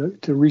maneuvering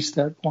to reach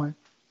that point.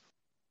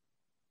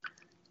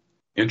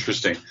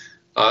 Interesting.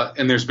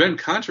 And there's been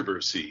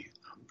controversy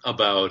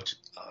about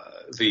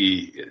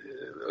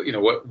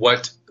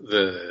what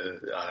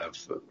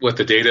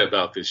the data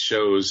about this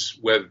shows.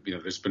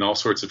 There's been all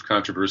sorts of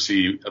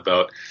controversy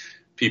about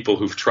people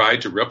who've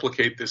tried to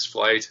replicate this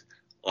flight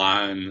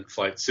on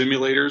flight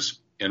simulators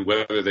and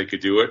whether they could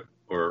do it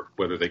or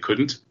whether they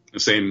couldn't. The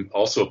same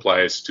also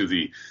applies to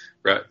the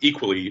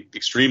equally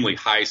extremely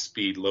high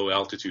speed, low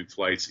altitude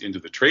flights into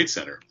the Trade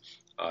Center.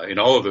 In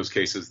all of those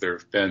cases, there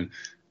have been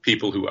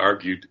people who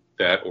argued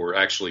that, or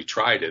actually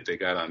tried it. They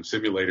got on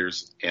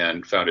simulators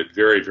and found it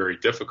very, very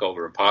difficult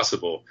or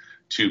impossible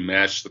to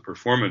match the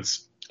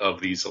performance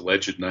of these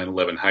alleged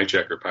 9/11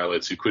 hijacker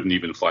pilots who couldn't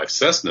even fly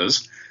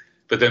Cessnas.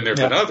 But then there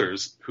have been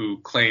others who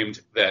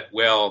claimed that,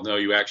 well, no,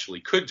 you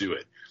actually could do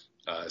it.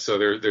 So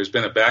there's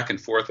been a back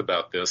and forth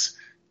about this.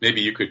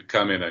 Maybe you could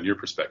comment on your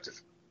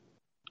perspective.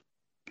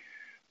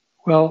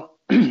 Well,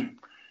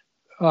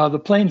 the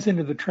planes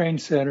into the train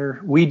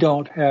center, we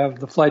don't have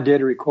the flight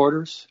data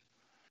recorders.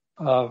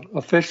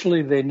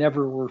 Officially, they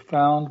never were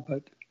found,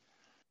 but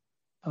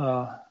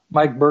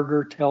Mike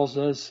Berger tells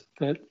us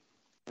that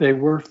they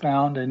were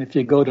found. And if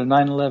you go to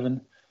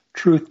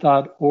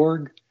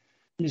 911truth.org,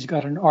 he's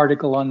got an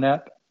article on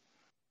that,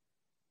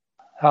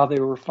 how they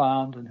were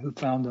found and who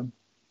found them.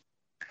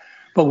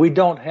 But we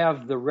don't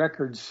have the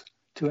records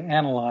to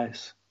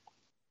analyze.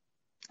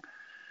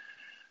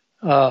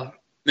 No,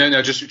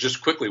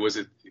 just quickly, was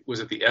it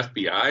the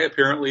FBI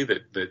apparently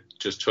that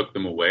just took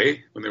them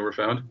away when they were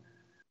found?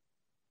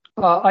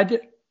 I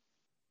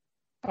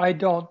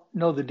don't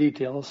know the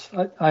details.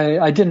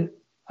 I don't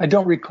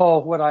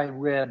recall what I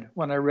read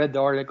when I read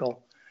the article.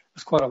 It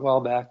was quite a while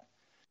back,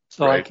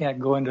 so right. I can't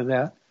go into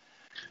that.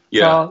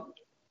 Yeah.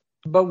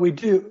 But we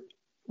do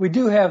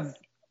have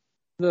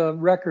the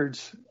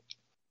records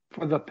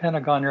for the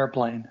Pentagon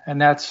airplane, and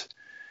that's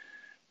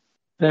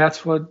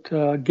what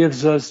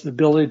gives us the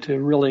ability to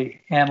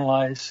really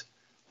analyze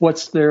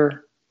what's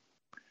there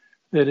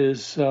that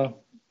is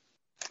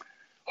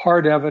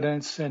hard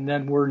evidence, and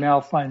then we're now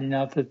finding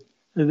out that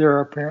there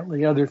are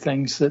apparently other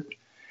things that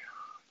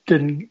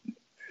didn't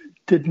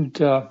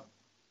go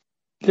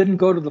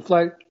to the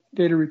flight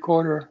data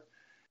recorder,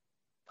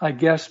 I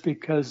guess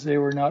because they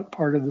were not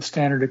part of the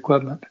standard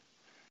equipment.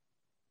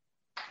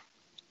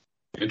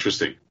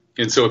 Interesting.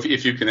 And so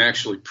if you can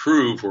actually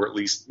prove, or at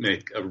least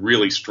make a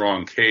really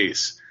strong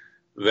case,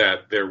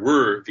 that there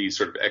were these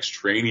sort of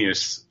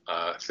extraneous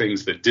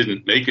things that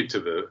didn't make it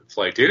to the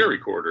flight data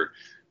recorder,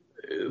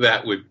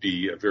 that would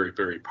be a very,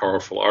 very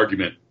powerful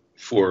argument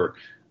for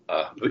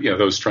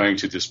those trying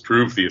to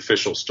disprove the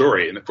official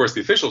story. And of course,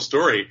 the official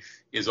story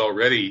is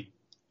already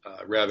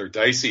rather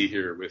dicey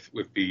here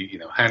with the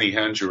Hani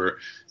Hanjour,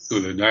 who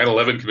the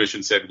 9/11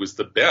 Commission said was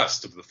the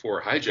best of the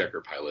 4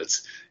 hijacker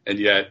pilots, and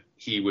yet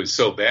he was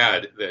so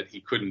bad that he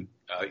couldn't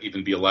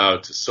even be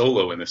allowed to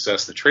solo and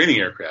assess the training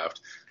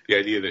aircraft. The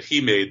idea that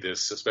he made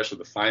this, especially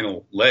the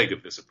final leg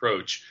of this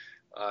approach,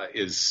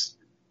 is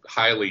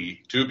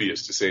highly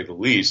dubious to say the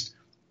least.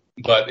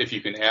 But if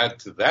you can add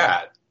to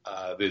that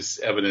this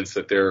evidence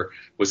that there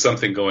was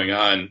something going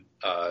on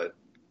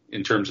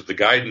in terms of the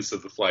guidance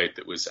of the flight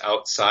that was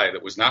outside,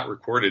 that was not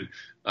recorded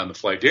on the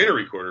flight data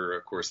recorder,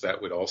 of course,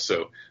 that would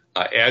also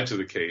add to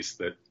the case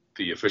that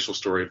the official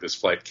story of this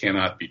flight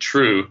cannot be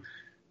true.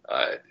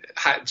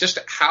 Just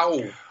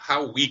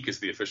how weak is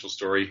the official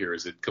story here?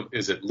 Is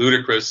it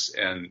ludicrous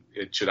and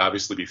it should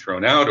obviously be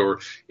thrown out, or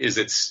is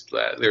it?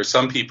 There are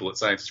some people at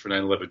Scientists for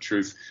 9/11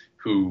 Truth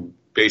who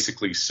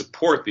basically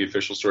support the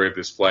official story of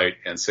this flight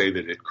and say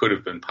that it could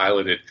have been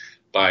piloted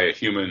by a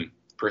human,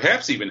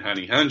 perhaps even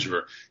Hani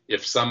Hanjour,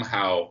 if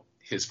somehow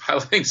his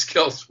piloting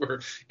skills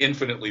were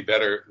infinitely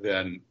better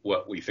than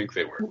what we think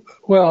they were.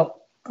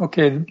 Well,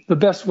 okay, the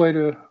best way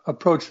to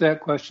approach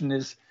that question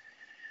is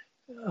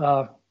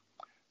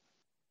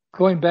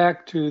going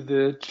back to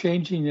the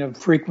changing of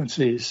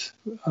frequencies,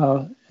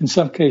 in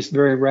some cases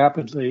very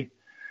rapidly.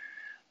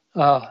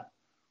 The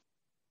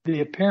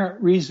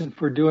apparent reason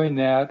for doing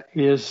that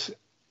is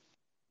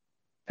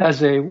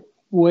as a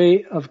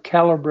way of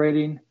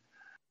calibrating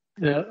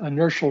the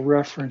inertial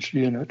reference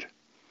unit.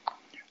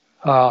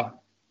 What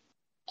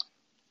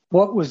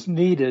was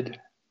needed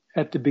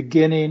at the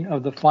beginning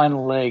of the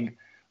final leg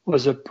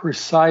was a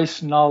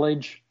precise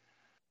knowledge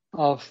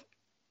of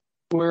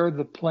where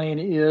the plane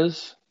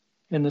is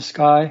in the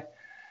sky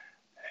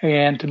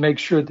and to make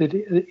sure that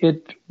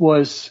it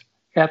was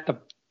at the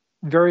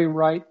very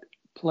right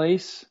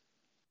place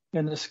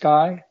in the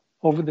sky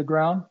over the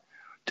ground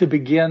to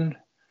begin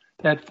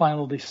that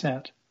final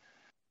descent.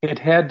 It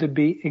had to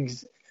be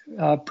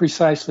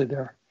precisely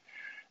there.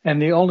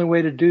 And the only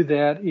way to do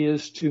that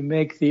is to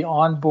make the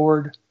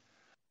onboard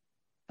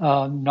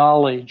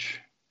knowledge,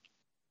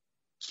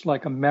 it's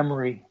like a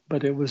memory,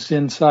 but it was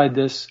inside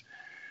this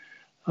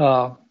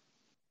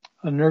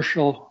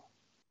inertial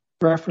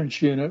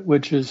reference unit,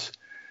 which is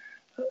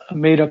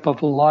made up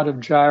of a lot of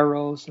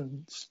gyros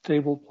and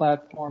stable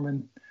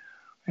platform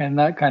and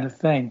that kind of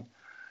thing.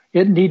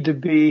 It needed to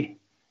be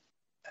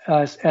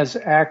as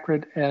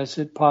accurate as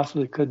it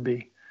possibly could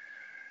be.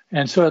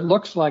 And so it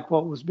looks like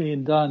what was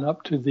being done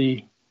up to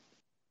the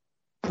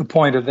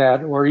point of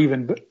that, or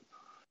even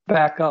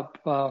back up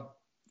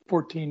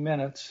 14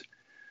 minutes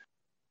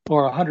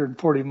or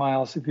 140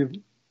 miles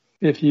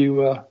if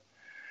you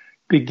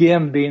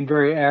begin being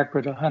very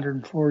accurate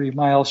 140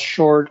 miles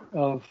short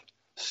of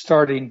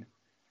starting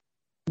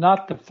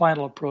not the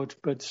final approach,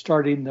 but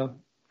starting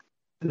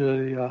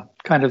the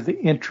kind of the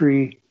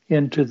entry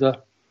into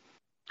the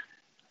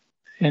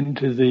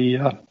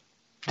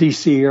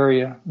DC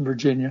area,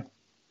 Virginia.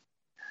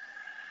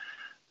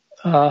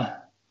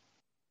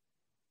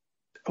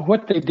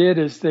 What they did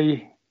is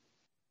they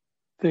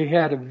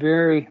had a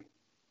very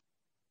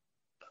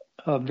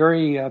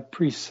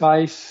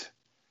precise,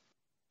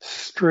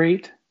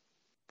 straight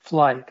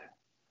flight.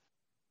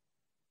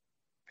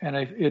 And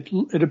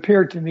it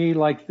appeared to me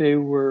like they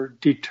were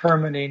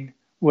determining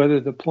whether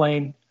the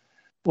plane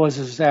was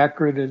as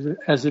accurate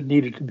as it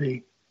needed to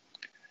be.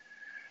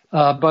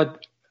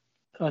 But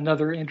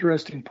another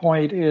interesting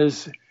point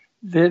is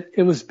that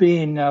it was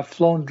being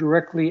flown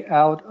directly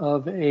out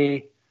of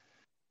a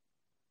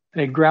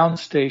ground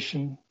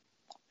station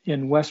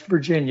in West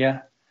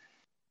Virginia,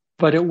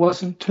 but it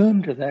wasn't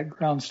tuned to that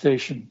ground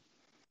station.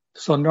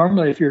 So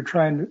normally if you're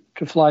trying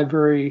to fly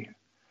very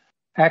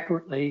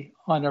accurately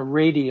on a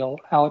radial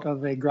out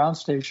of a ground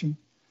station,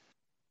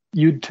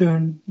 you'd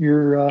tune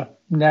your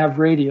nav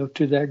radio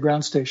to that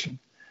ground station.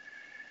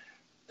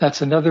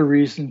 That's another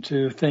reason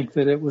to think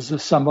that it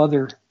was some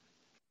other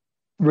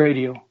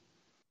radio.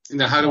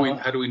 Now, how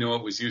do we know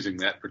it was using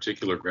that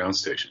particular ground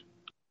station?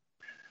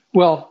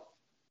 Well,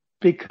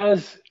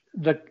 because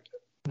the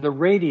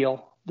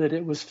radial that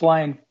it was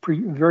flying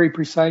very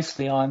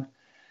precisely on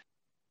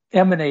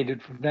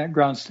emanated from that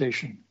ground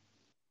station.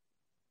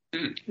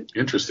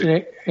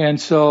 Interesting. And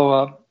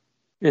so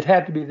it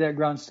had to be that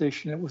ground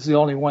station. It was the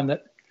only one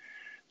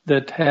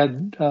that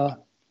had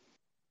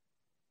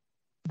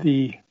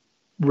the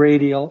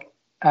radial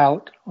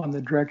out on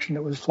the direction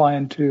it was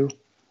flying to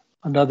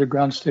another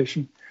ground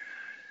station.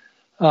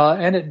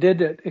 And it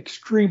did it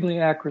extremely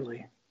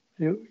accurately.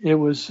 It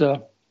was,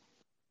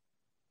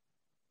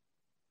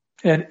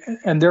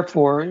 and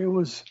therefore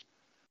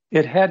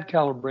it had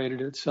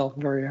calibrated itself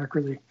very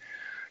accurately.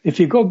 If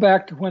you go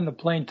back to when the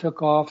plane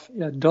took off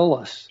at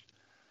Dulles,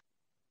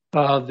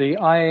 the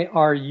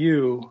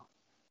IRU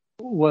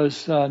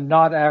was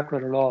not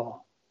accurate at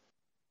all.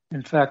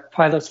 In fact,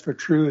 Pilots for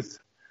Truth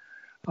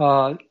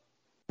wrote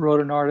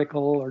an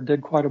article or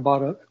did quite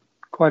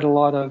a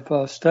lot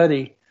of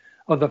study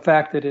of the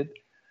fact that it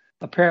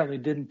apparently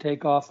didn't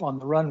take off on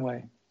the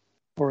runway,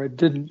 or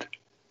it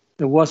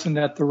wasn't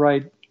at the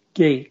right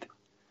gate.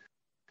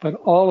 But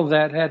all of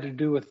that had to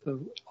do with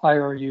the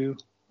IRU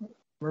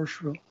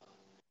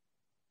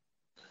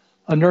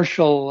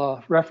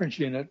inertial reference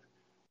unit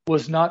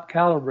was not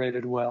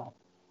calibrated well.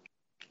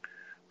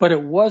 But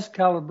it was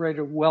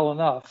calibrated well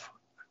enough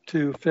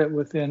to fit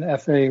within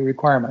FAA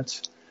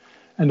requirements.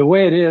 And the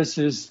way it is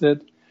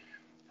that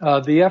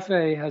the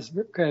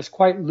FAA has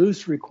quite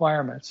loose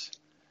requirements,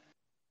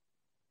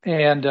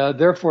 and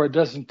therefore it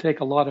doesn't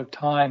take a lot of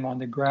time on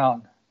the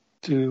ground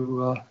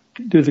to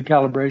do the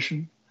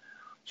calibration.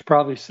 It's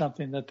probably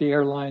something that the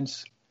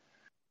airlines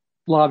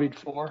lobbied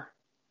for.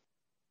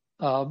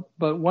 But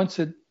once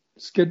it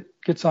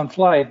gets on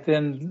flight,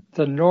 then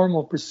the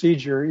normal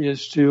procedure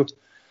is to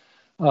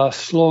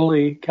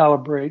slowly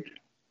calibrate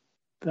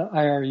the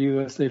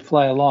IRU as they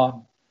fly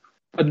along.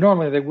 But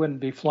normally they wouldn't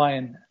be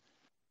flying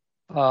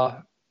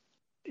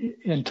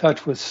in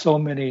touch with so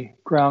many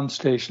ground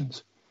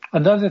stations.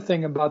 Another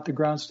thing about the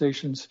ground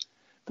stations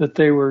that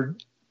they were,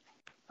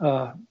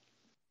 when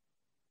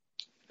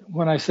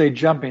I say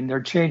jumping,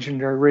 they're changing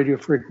their radio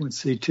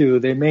frequency too.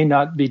 They may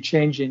not be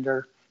changing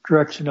their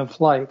direction of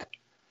flight,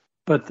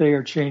 but they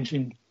are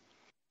changing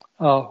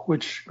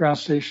which ground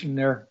station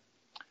they're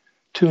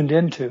tuned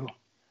into.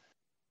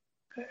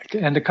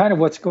 And the kind of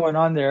what's going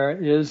on there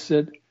is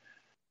that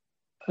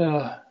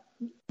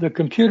the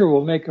computer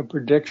will make a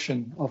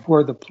prediction of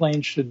where the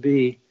plane should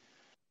be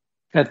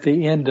at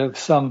the end of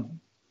some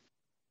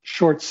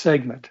short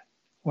segment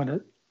when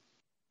it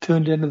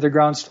tuned into the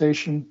ground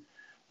station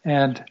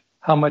and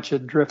how much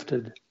it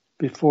drifted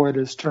before it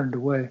is turned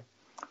away.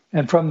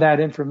 And from that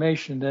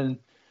information, then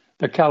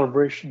the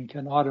calibration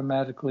can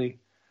automatically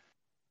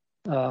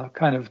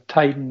kind of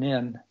tighten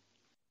in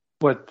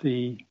what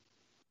the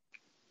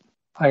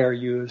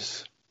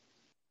IRU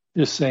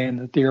is saying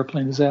that the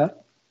airplane is at.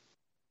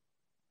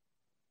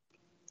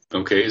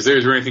 Okay. Is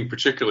there anything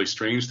particularly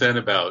strange then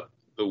about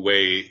the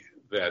way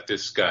that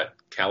this got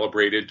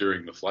calibrated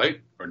during the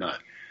flight or not?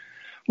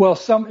 Well,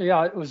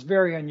 it was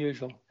very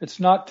unusual. It's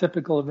not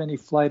typical of any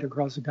flight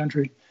across the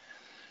country.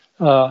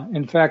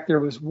 In fact, there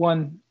was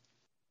one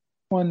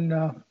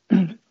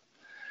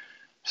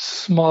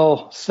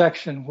small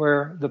section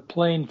where the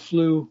plane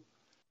flew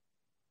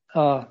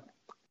kind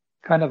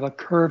of a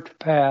curved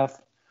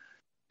path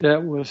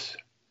that was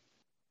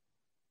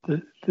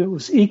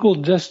equal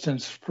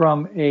distance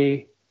from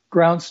a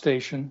ground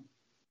station,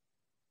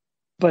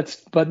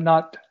 but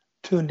not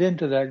tuned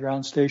into that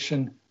ground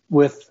station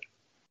with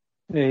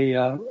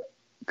the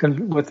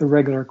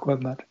regular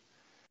equipment.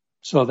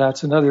 So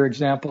that's another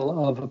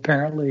example of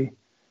apparently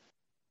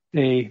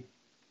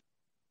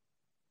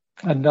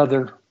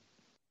another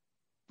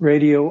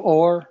radio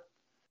or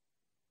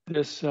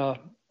this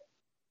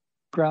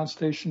ground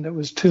station that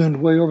was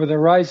tuned way over the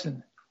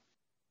horizon.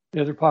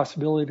 The other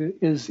possibility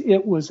is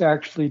it was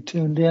actually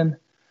tuned in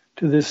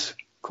to this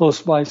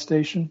close by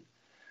station,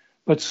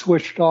 but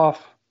switched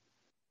off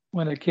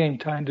when it came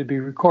time to be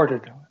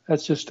recorded.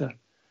 That's just a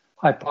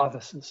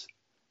hypothesis,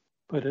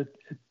 but it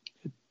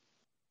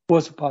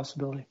was a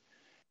possibility.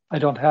 I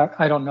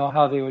don't know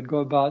how they would go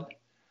about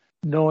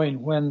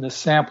knowing when the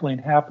sampling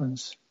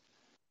happens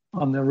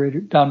on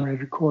the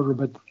down-rated recorder,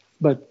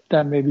 but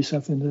that may be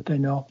something that they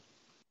know.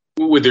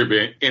 Would there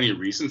be any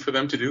reason for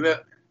them to do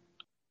that?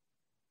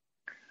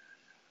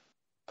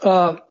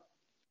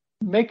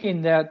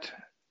 Making that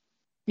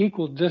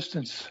equal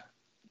distance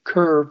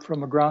curve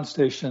from a ground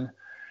station,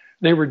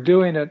 they were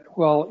doing it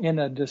while in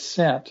a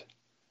descent,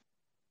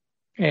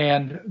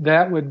 and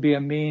that would be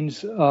a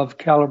means of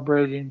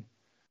calibrating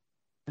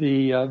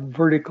the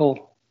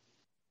vertical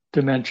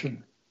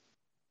dimension.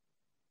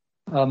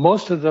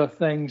 Most of the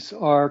things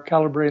are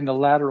calibrating the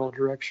lateral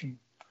direction,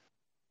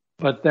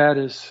 but that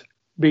is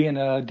being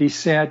a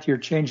descent, you're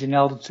changing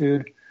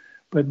altitude,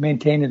 but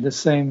maintaining the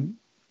same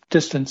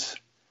distance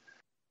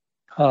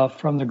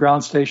from the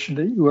ground station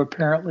that you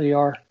apparently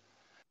are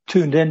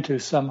tuned into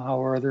somehow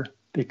or other,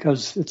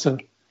 because it's an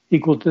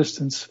equal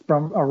distance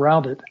from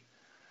around it.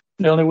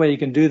 The only way you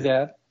can do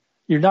that,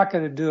 you're not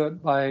going to do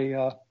it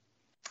by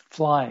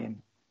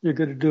flying. You're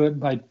going to do it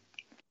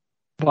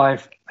by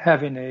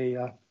having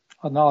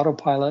an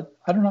autopilot.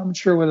 I'm not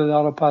sure whether the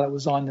autopilot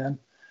was on then,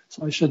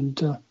 so I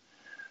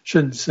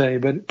shouldn't say,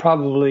 but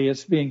probably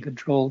it's being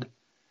controlled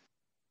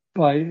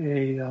by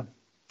a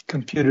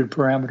computed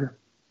parameter.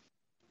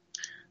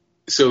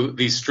 So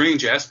these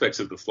strange aspects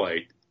of the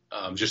flight,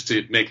 just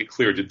to make it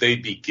clear, did they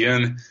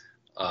begin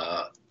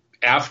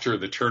after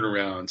the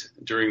turnaround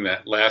during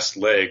that last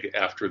leg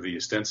after the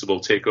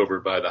ostensible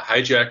takeover by the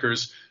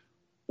hijackers,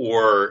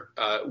 or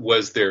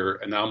was there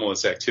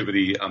anomalous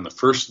activity on the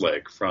first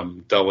leg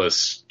from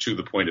Dulles to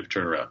the point of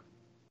turnaround?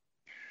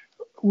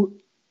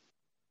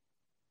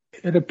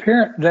 It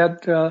appeared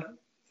that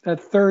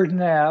that third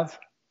nav,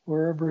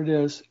 wherever it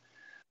is,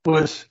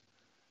 was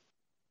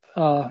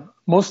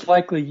most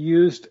likely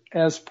used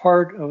as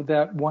part of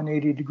that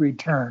 180-degree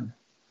turn.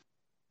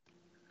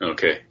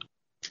 Okay.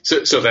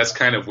 So that's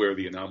kind of where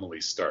the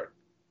anomalies start.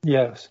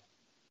 Yes.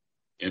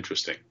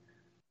 Interesting.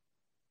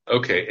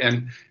 Okay.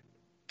 And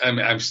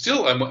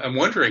I'm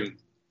wondering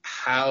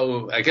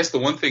I guess the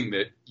one thing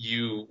that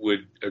you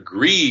would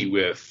agree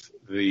with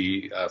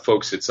the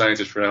folks at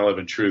Scientists for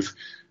 9/11 Truth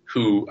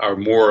who are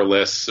more or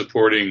less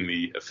supporting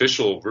the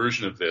official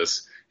version of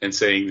this and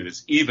saying that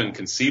it's even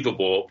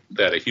conceivable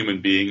that a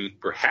human being,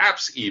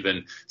 perhaps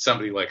even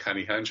somebody like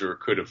Honey Hunger,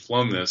 could have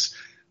flown this,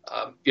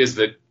 is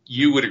that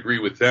you would agree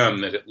with them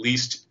that at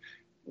least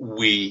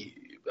we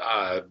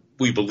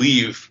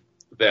believe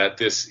that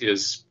this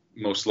is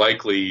most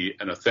likely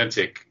an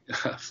authentic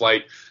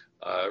flight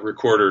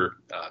recorder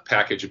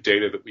package of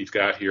data that we've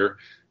got here.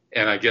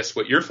 And I guess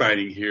what you're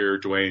finding here,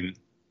 Dwain,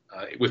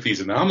 with these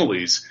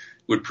anomalies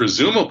would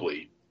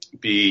presumably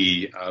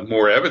be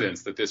more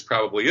evidence that this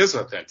probably is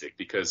authentic,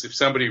 because if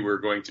somebody were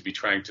going to be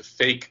trying to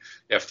fake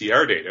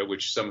FDR data,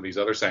 which some of these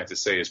other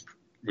scientists say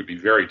would be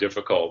very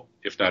difficult,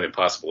 if not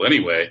impossible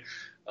anyway,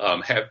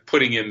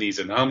 putting in these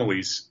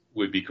anomalies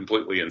would be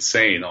completely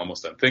insane,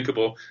 almost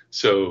unthinkable.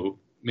 So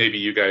maybe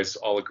you guys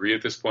all agree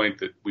at this point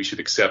that we should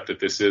accept that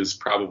this is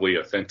probably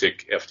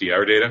authentic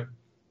FDR data?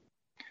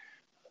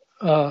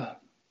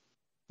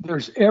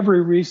 There's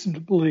every reason to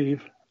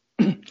believe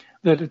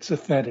that it's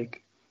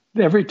authentic.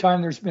 Every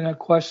time there's been a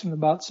question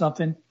about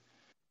something,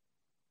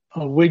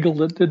 a wiggle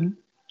that didn't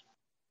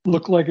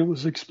look like it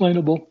was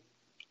explainable,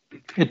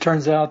 it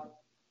turns out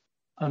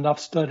enough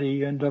study,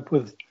 you end up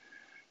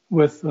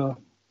with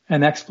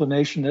an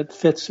explanation that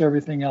fits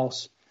everything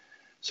else.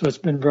 So it's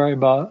been very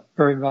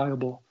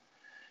valuable.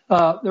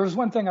 There was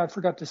one thing I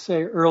forgot to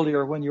say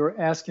earlier when you were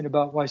asking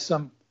about why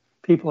some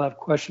people have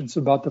questions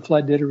about the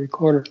flight data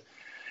recorder.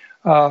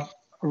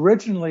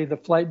 Originally, the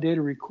flight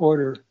data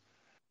recorder,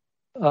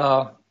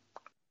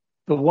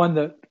 the one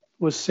that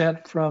was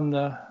sent from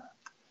the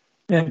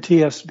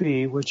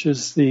NTSB, which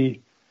is the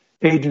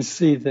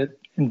agency that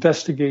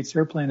investigates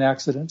airplane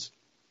accidents,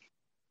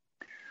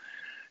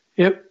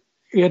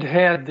 it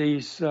had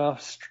these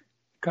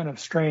kind of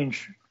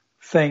strange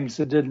things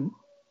that didn't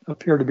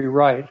appear to be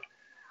right.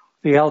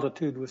 The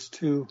altitude was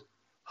too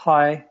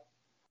high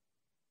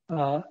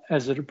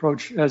as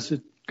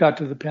it got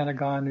to the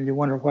Pentagon, and you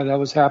wonder why that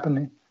was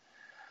happening.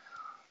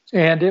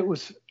 And it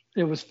was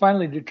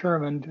finally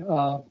determined.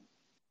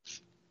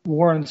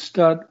 Warren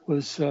Stutt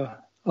was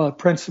a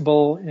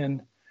principal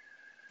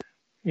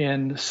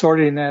in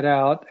sorting that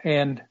out,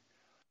 and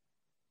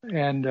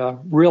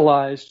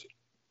realized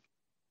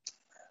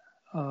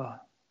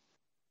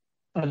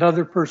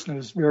another person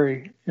who's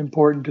very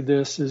important to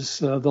this is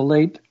the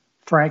late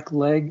Frank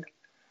Legg.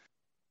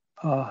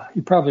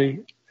 He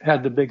probably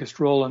had the biggest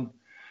role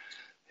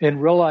in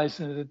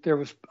realizing that there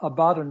was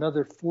about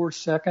another 4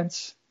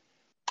 seconds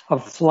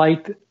of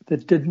flight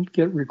that didn't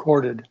get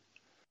recorded.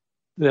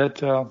 That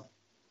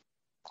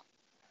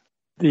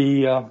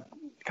the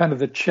kind of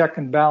the check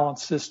and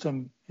balance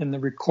system in the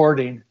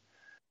recording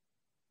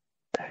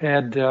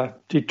had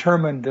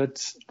determined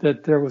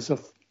that there was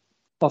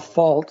a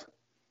fault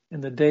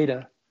in the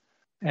data,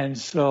 and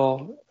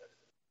so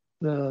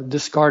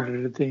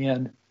discarded it at the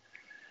end.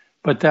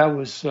 But that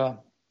was, I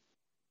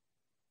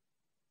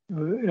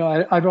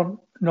don't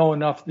know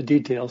enough of the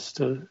details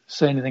to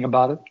say anything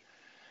about it.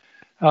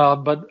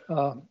 But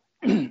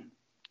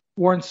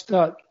Warren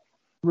Stutt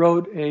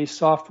wrote a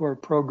software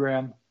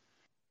program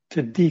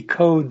to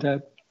decode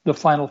the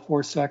final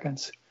 4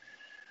 seconds.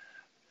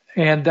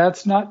 And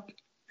it's not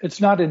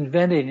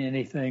inventing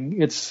anything.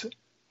 It's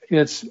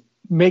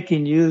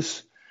making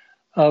use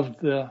of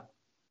the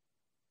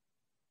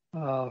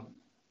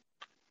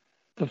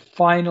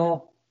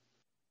final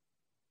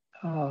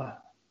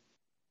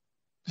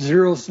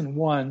zeros and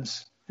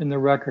ones in the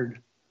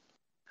record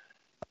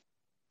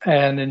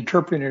and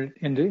interpreting it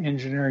into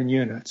engineering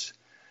units.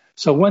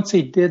 So once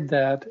he did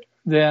that,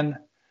 then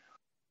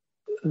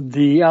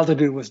the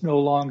altitude was no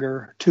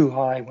longer too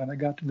high when it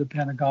got to the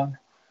Pentagon.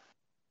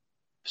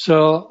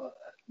 So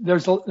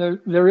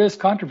there is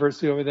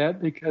controversy over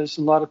that, because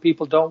a lot of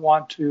people don't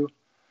want to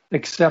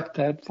accept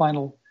that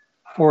final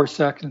 4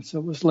 seconds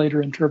that was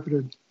later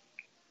interpreted.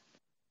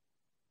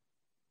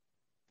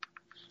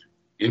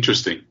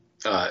 Interesting.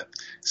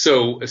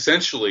 So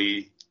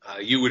essentially,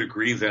 you would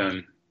agree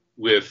then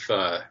with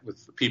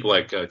people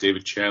like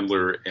David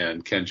Chandler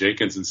and Ken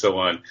Jenkins and so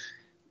on,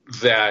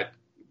 that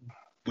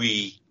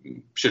we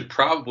should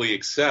probably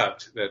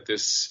accept that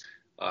this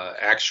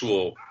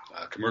actual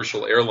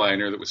commercial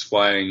airliner that was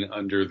flying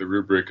under the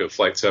rubric of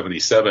Flight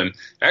 77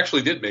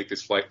 actually did make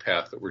this flight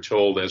path that we're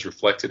told as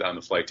reflected on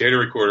the flight data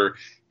recorder,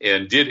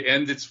 and did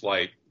end its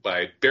flight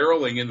by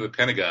barreling into the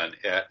Pentagon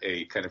at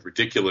a kind of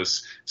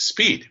ridiculous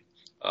speed.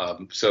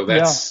 So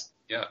that's,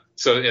 yeah.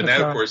 So, and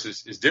that, of course,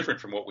 is different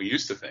from what we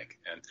used to think.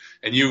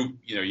 And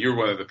you're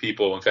one of the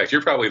people, in fact,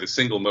 you're probably the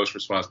single most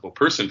responsible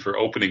person for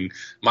opening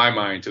my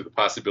mind to the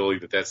possibility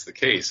that that's the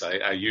case.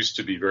 I used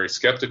to be very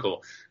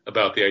skeptical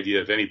about the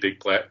idea of any big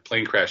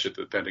plane crash at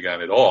the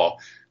Pentagon at all.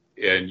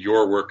 And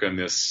your work on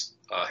this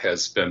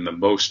has been the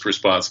most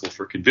responsible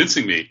for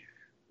convincing me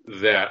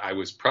that I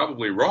was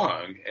probably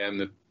wrong,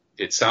 and that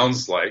it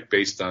sounds like,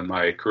 based on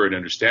my current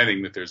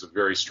understanding, that there's a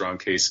very strong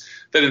case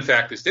that, in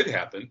fact, this did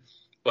happen.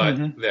 But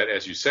that,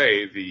 as you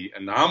say, the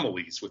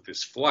anomalies with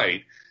this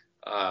flight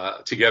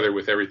together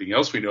with everything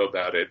else we know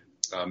about it,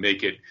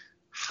 make it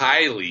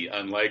highly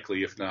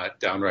unlikely, if not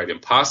downright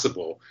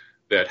impossible,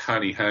 that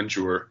Hani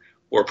Hanjour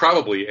or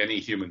probably any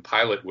human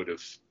pilot would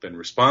have been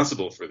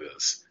responsible for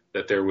this,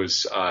 that there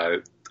was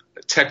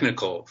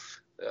technical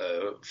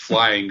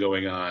flying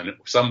going on,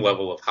 some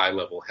level of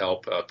high-level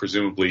help,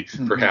 presumably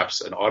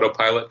perhaps an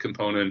autopilot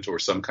component or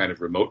some kind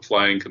of remote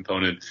flying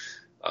component.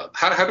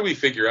 How do we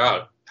figure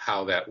out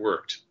how that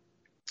worked,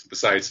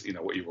 besides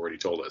what you've already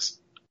told us?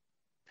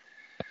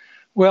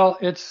 Well,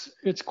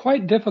 it's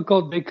quite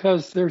difficult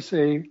because there's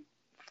a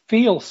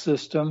field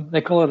system,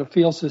 they call it a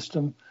field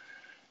system,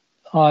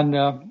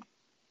 on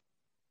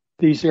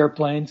these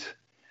airplanes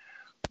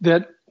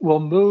that will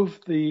move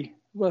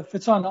if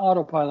it's on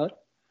autopilot,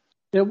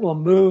 it will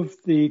move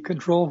the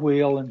control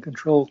wheel and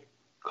control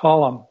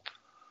column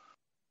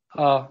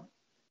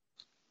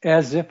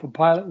as if a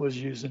pilot was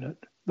using it.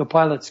 The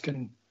pilots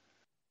can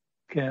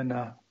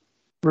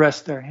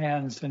rest their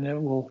hands and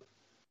it will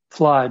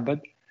fly.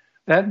 But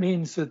that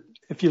means that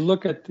if you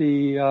look at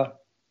the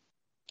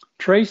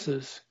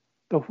traces,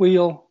 the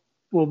wheel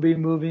will be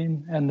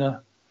moving and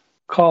the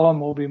column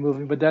will be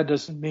moving, but that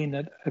doesn't mean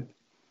that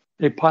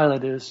a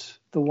pilot is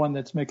the one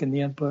that's making the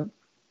input.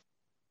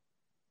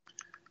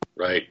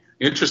 Right.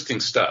 Interesting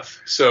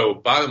stuff. So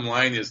bottom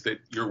line is that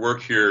your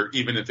work here,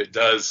 even if it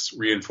does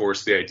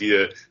reinforce the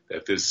idea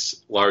that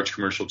this large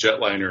commercial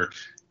jetliner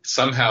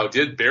somehow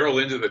did barrel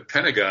into the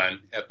Pentagon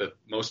at the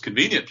most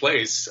convenient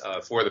place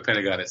for the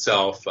Pentagon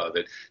itself,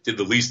 that did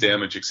the least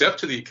damage,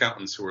 except to the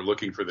accountants who were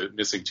looking for the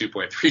missing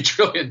 $2.3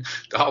 trillion,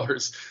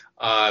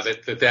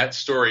 that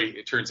story,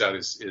 it turns out,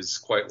 is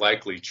quite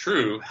likely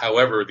true.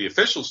 However, the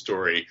official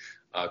story,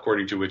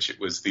 according to which it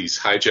was these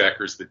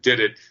hijackers that did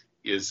it,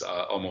 is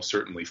almost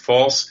certainly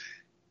false.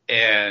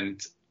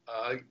 And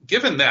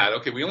given that,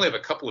 okay, we only have a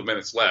couple of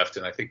minutes left,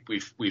 and I think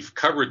we've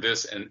covered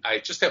this, and I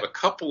just have a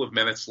couple of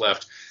minutes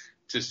left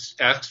to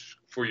ask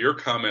for your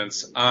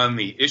comments on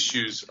the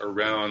issues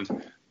around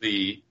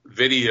the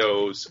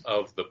videos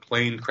of the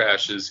plane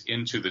crashes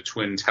into the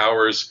Twin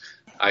Towers.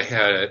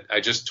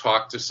 I just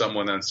talked to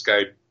someone on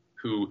Skype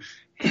who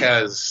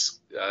has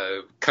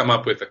come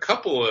up with a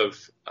couple of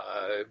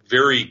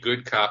very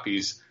good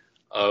copies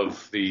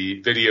of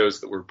the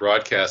videos that were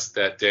broadcast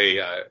that day.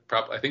 I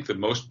think the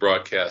most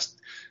broadcast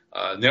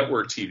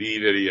network TV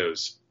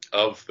videos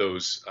of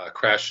those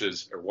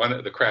crashes,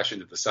 or the crash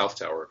into the South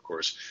Tower, of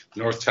course.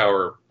 North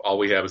Tower, all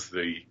we have is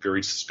the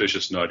very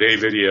suspicious Naudet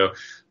video.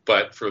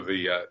 But for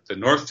the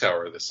North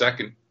Tower, the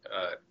second,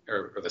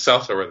 or the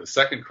South Tower, the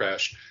second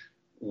crash,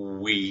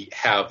 we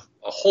have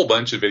a whole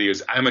bunch of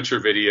videos, amateur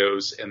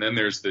videos, and then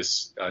there's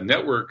this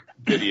network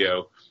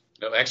video.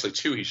 No, actually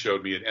two he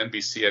showed me at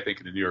NBC, I think,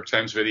 in the New York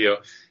Times video.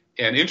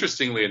 And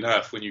interestingly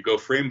enough, when you go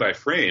frame by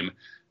frame,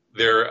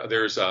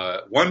 there's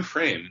one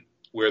frame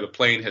where the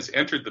plane has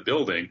entered the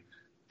building,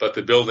 but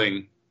the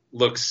building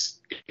looks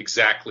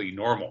exactly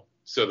normal.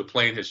 So the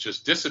plane has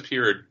just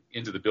disappeared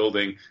into the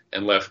building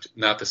and left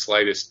not the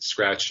slightest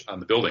scratch on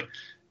the building.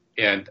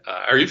 And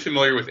are you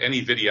familiar with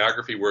any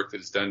videography work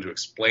that is done to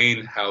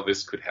explain how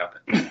this could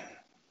happen?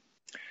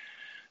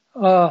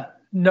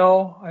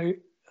 No.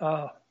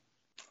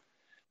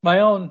 My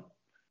own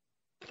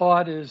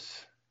thought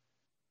is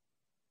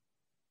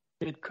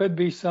it could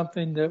be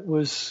something that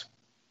was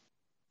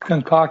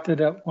concocted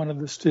at one of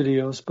the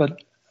studios,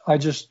 but I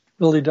just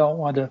really don't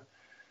want to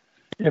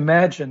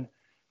imagine.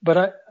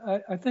 But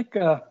I think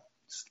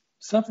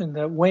something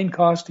that Wayne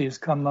Costi has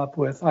come up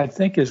with, I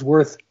think, is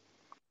worth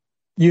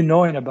you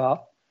knowing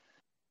about.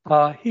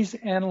 He's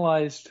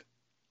analyzed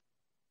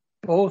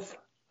both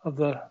of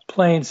the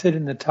planes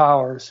hitting the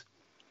towers.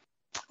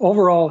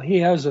 Overall, he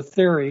has a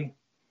theory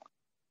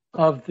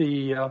of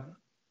the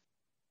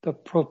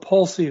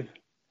propulsive,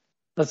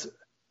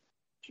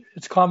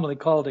 it's commonly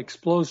called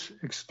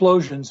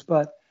explosions,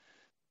 but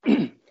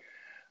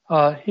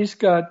he's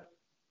got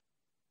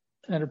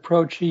an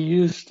approach. He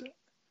used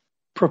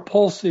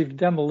propulsive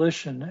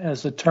demolition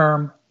as a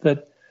term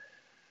that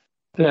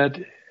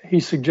he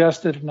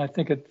suggested, and I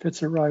think it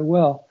fits it right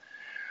well.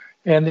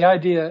 And the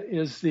idea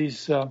is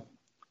these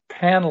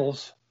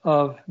panels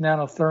of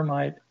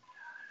nanothermite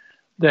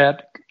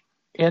that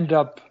end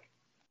up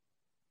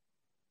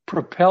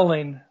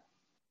propelling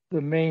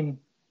the main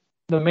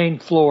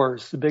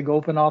floors, the big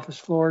open office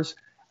floors,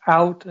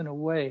 out and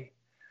away,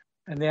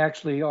 and they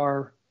actually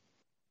are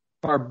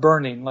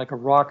burning like a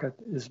rocket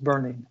is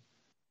burning.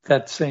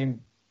 That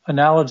same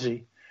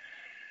analogy.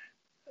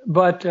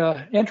 But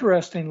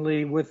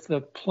interestingly, with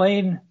the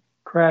plane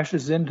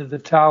crashes into the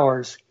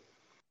towers,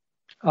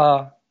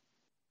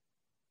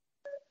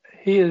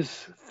 his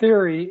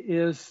theory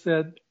is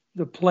that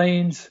the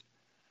planes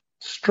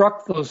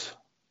struck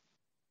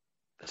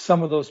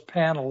some of those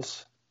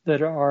panels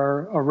that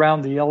are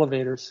around the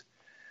elevators,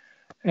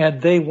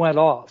 and they went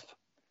off.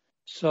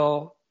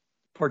 So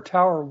for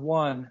Tower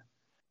 1,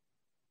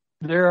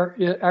 there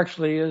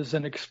actually is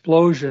an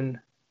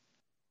explosion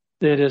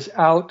that is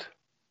out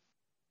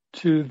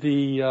to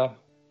the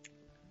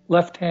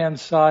left-hand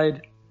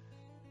side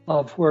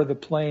of where the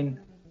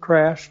plane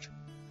crashed.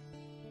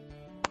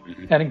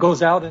 and it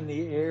goes out in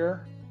the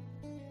air.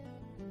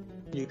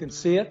 You can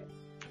see it.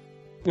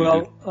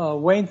 Well,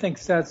 Wayne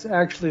thinks that's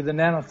actually the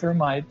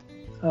nanothermite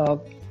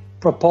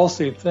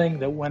propulsive thing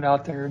that went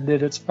out there and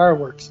did its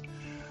fireworks.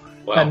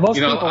 Well, and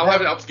most I'll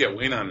have to get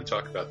Wayne on and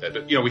talk about that.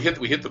 But we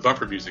hit the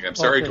bumper music. I'm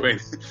sorry, Okay.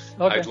 Dwain.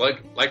 Okay. I'd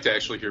like to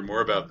actually hear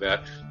more about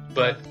that.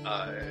 But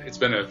it's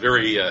been a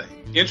very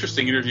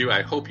interesting interview.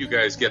 I hope you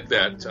guys get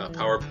that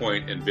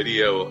PowerPoint and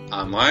video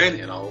online,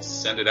 and I'll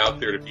send it out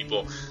there to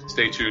people.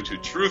 Stay tuned to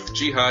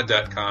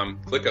truthjihad.com.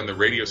 Click on the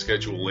radio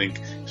schedule link.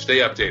 Stay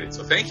updated.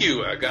 So thank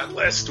you. God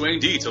bless, Dwain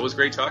Deets. Always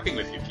great talking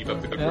with you. Keep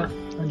up the good work.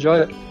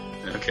 Enjoyed it.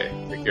 Okay,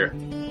 take care.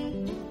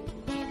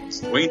 It's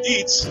Dwain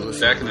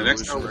Deets. Back in the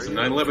next hour with some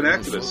 9/11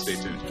 activists. Stay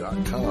tuned.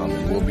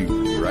 And we'll be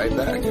right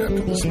back after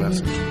this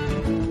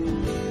message.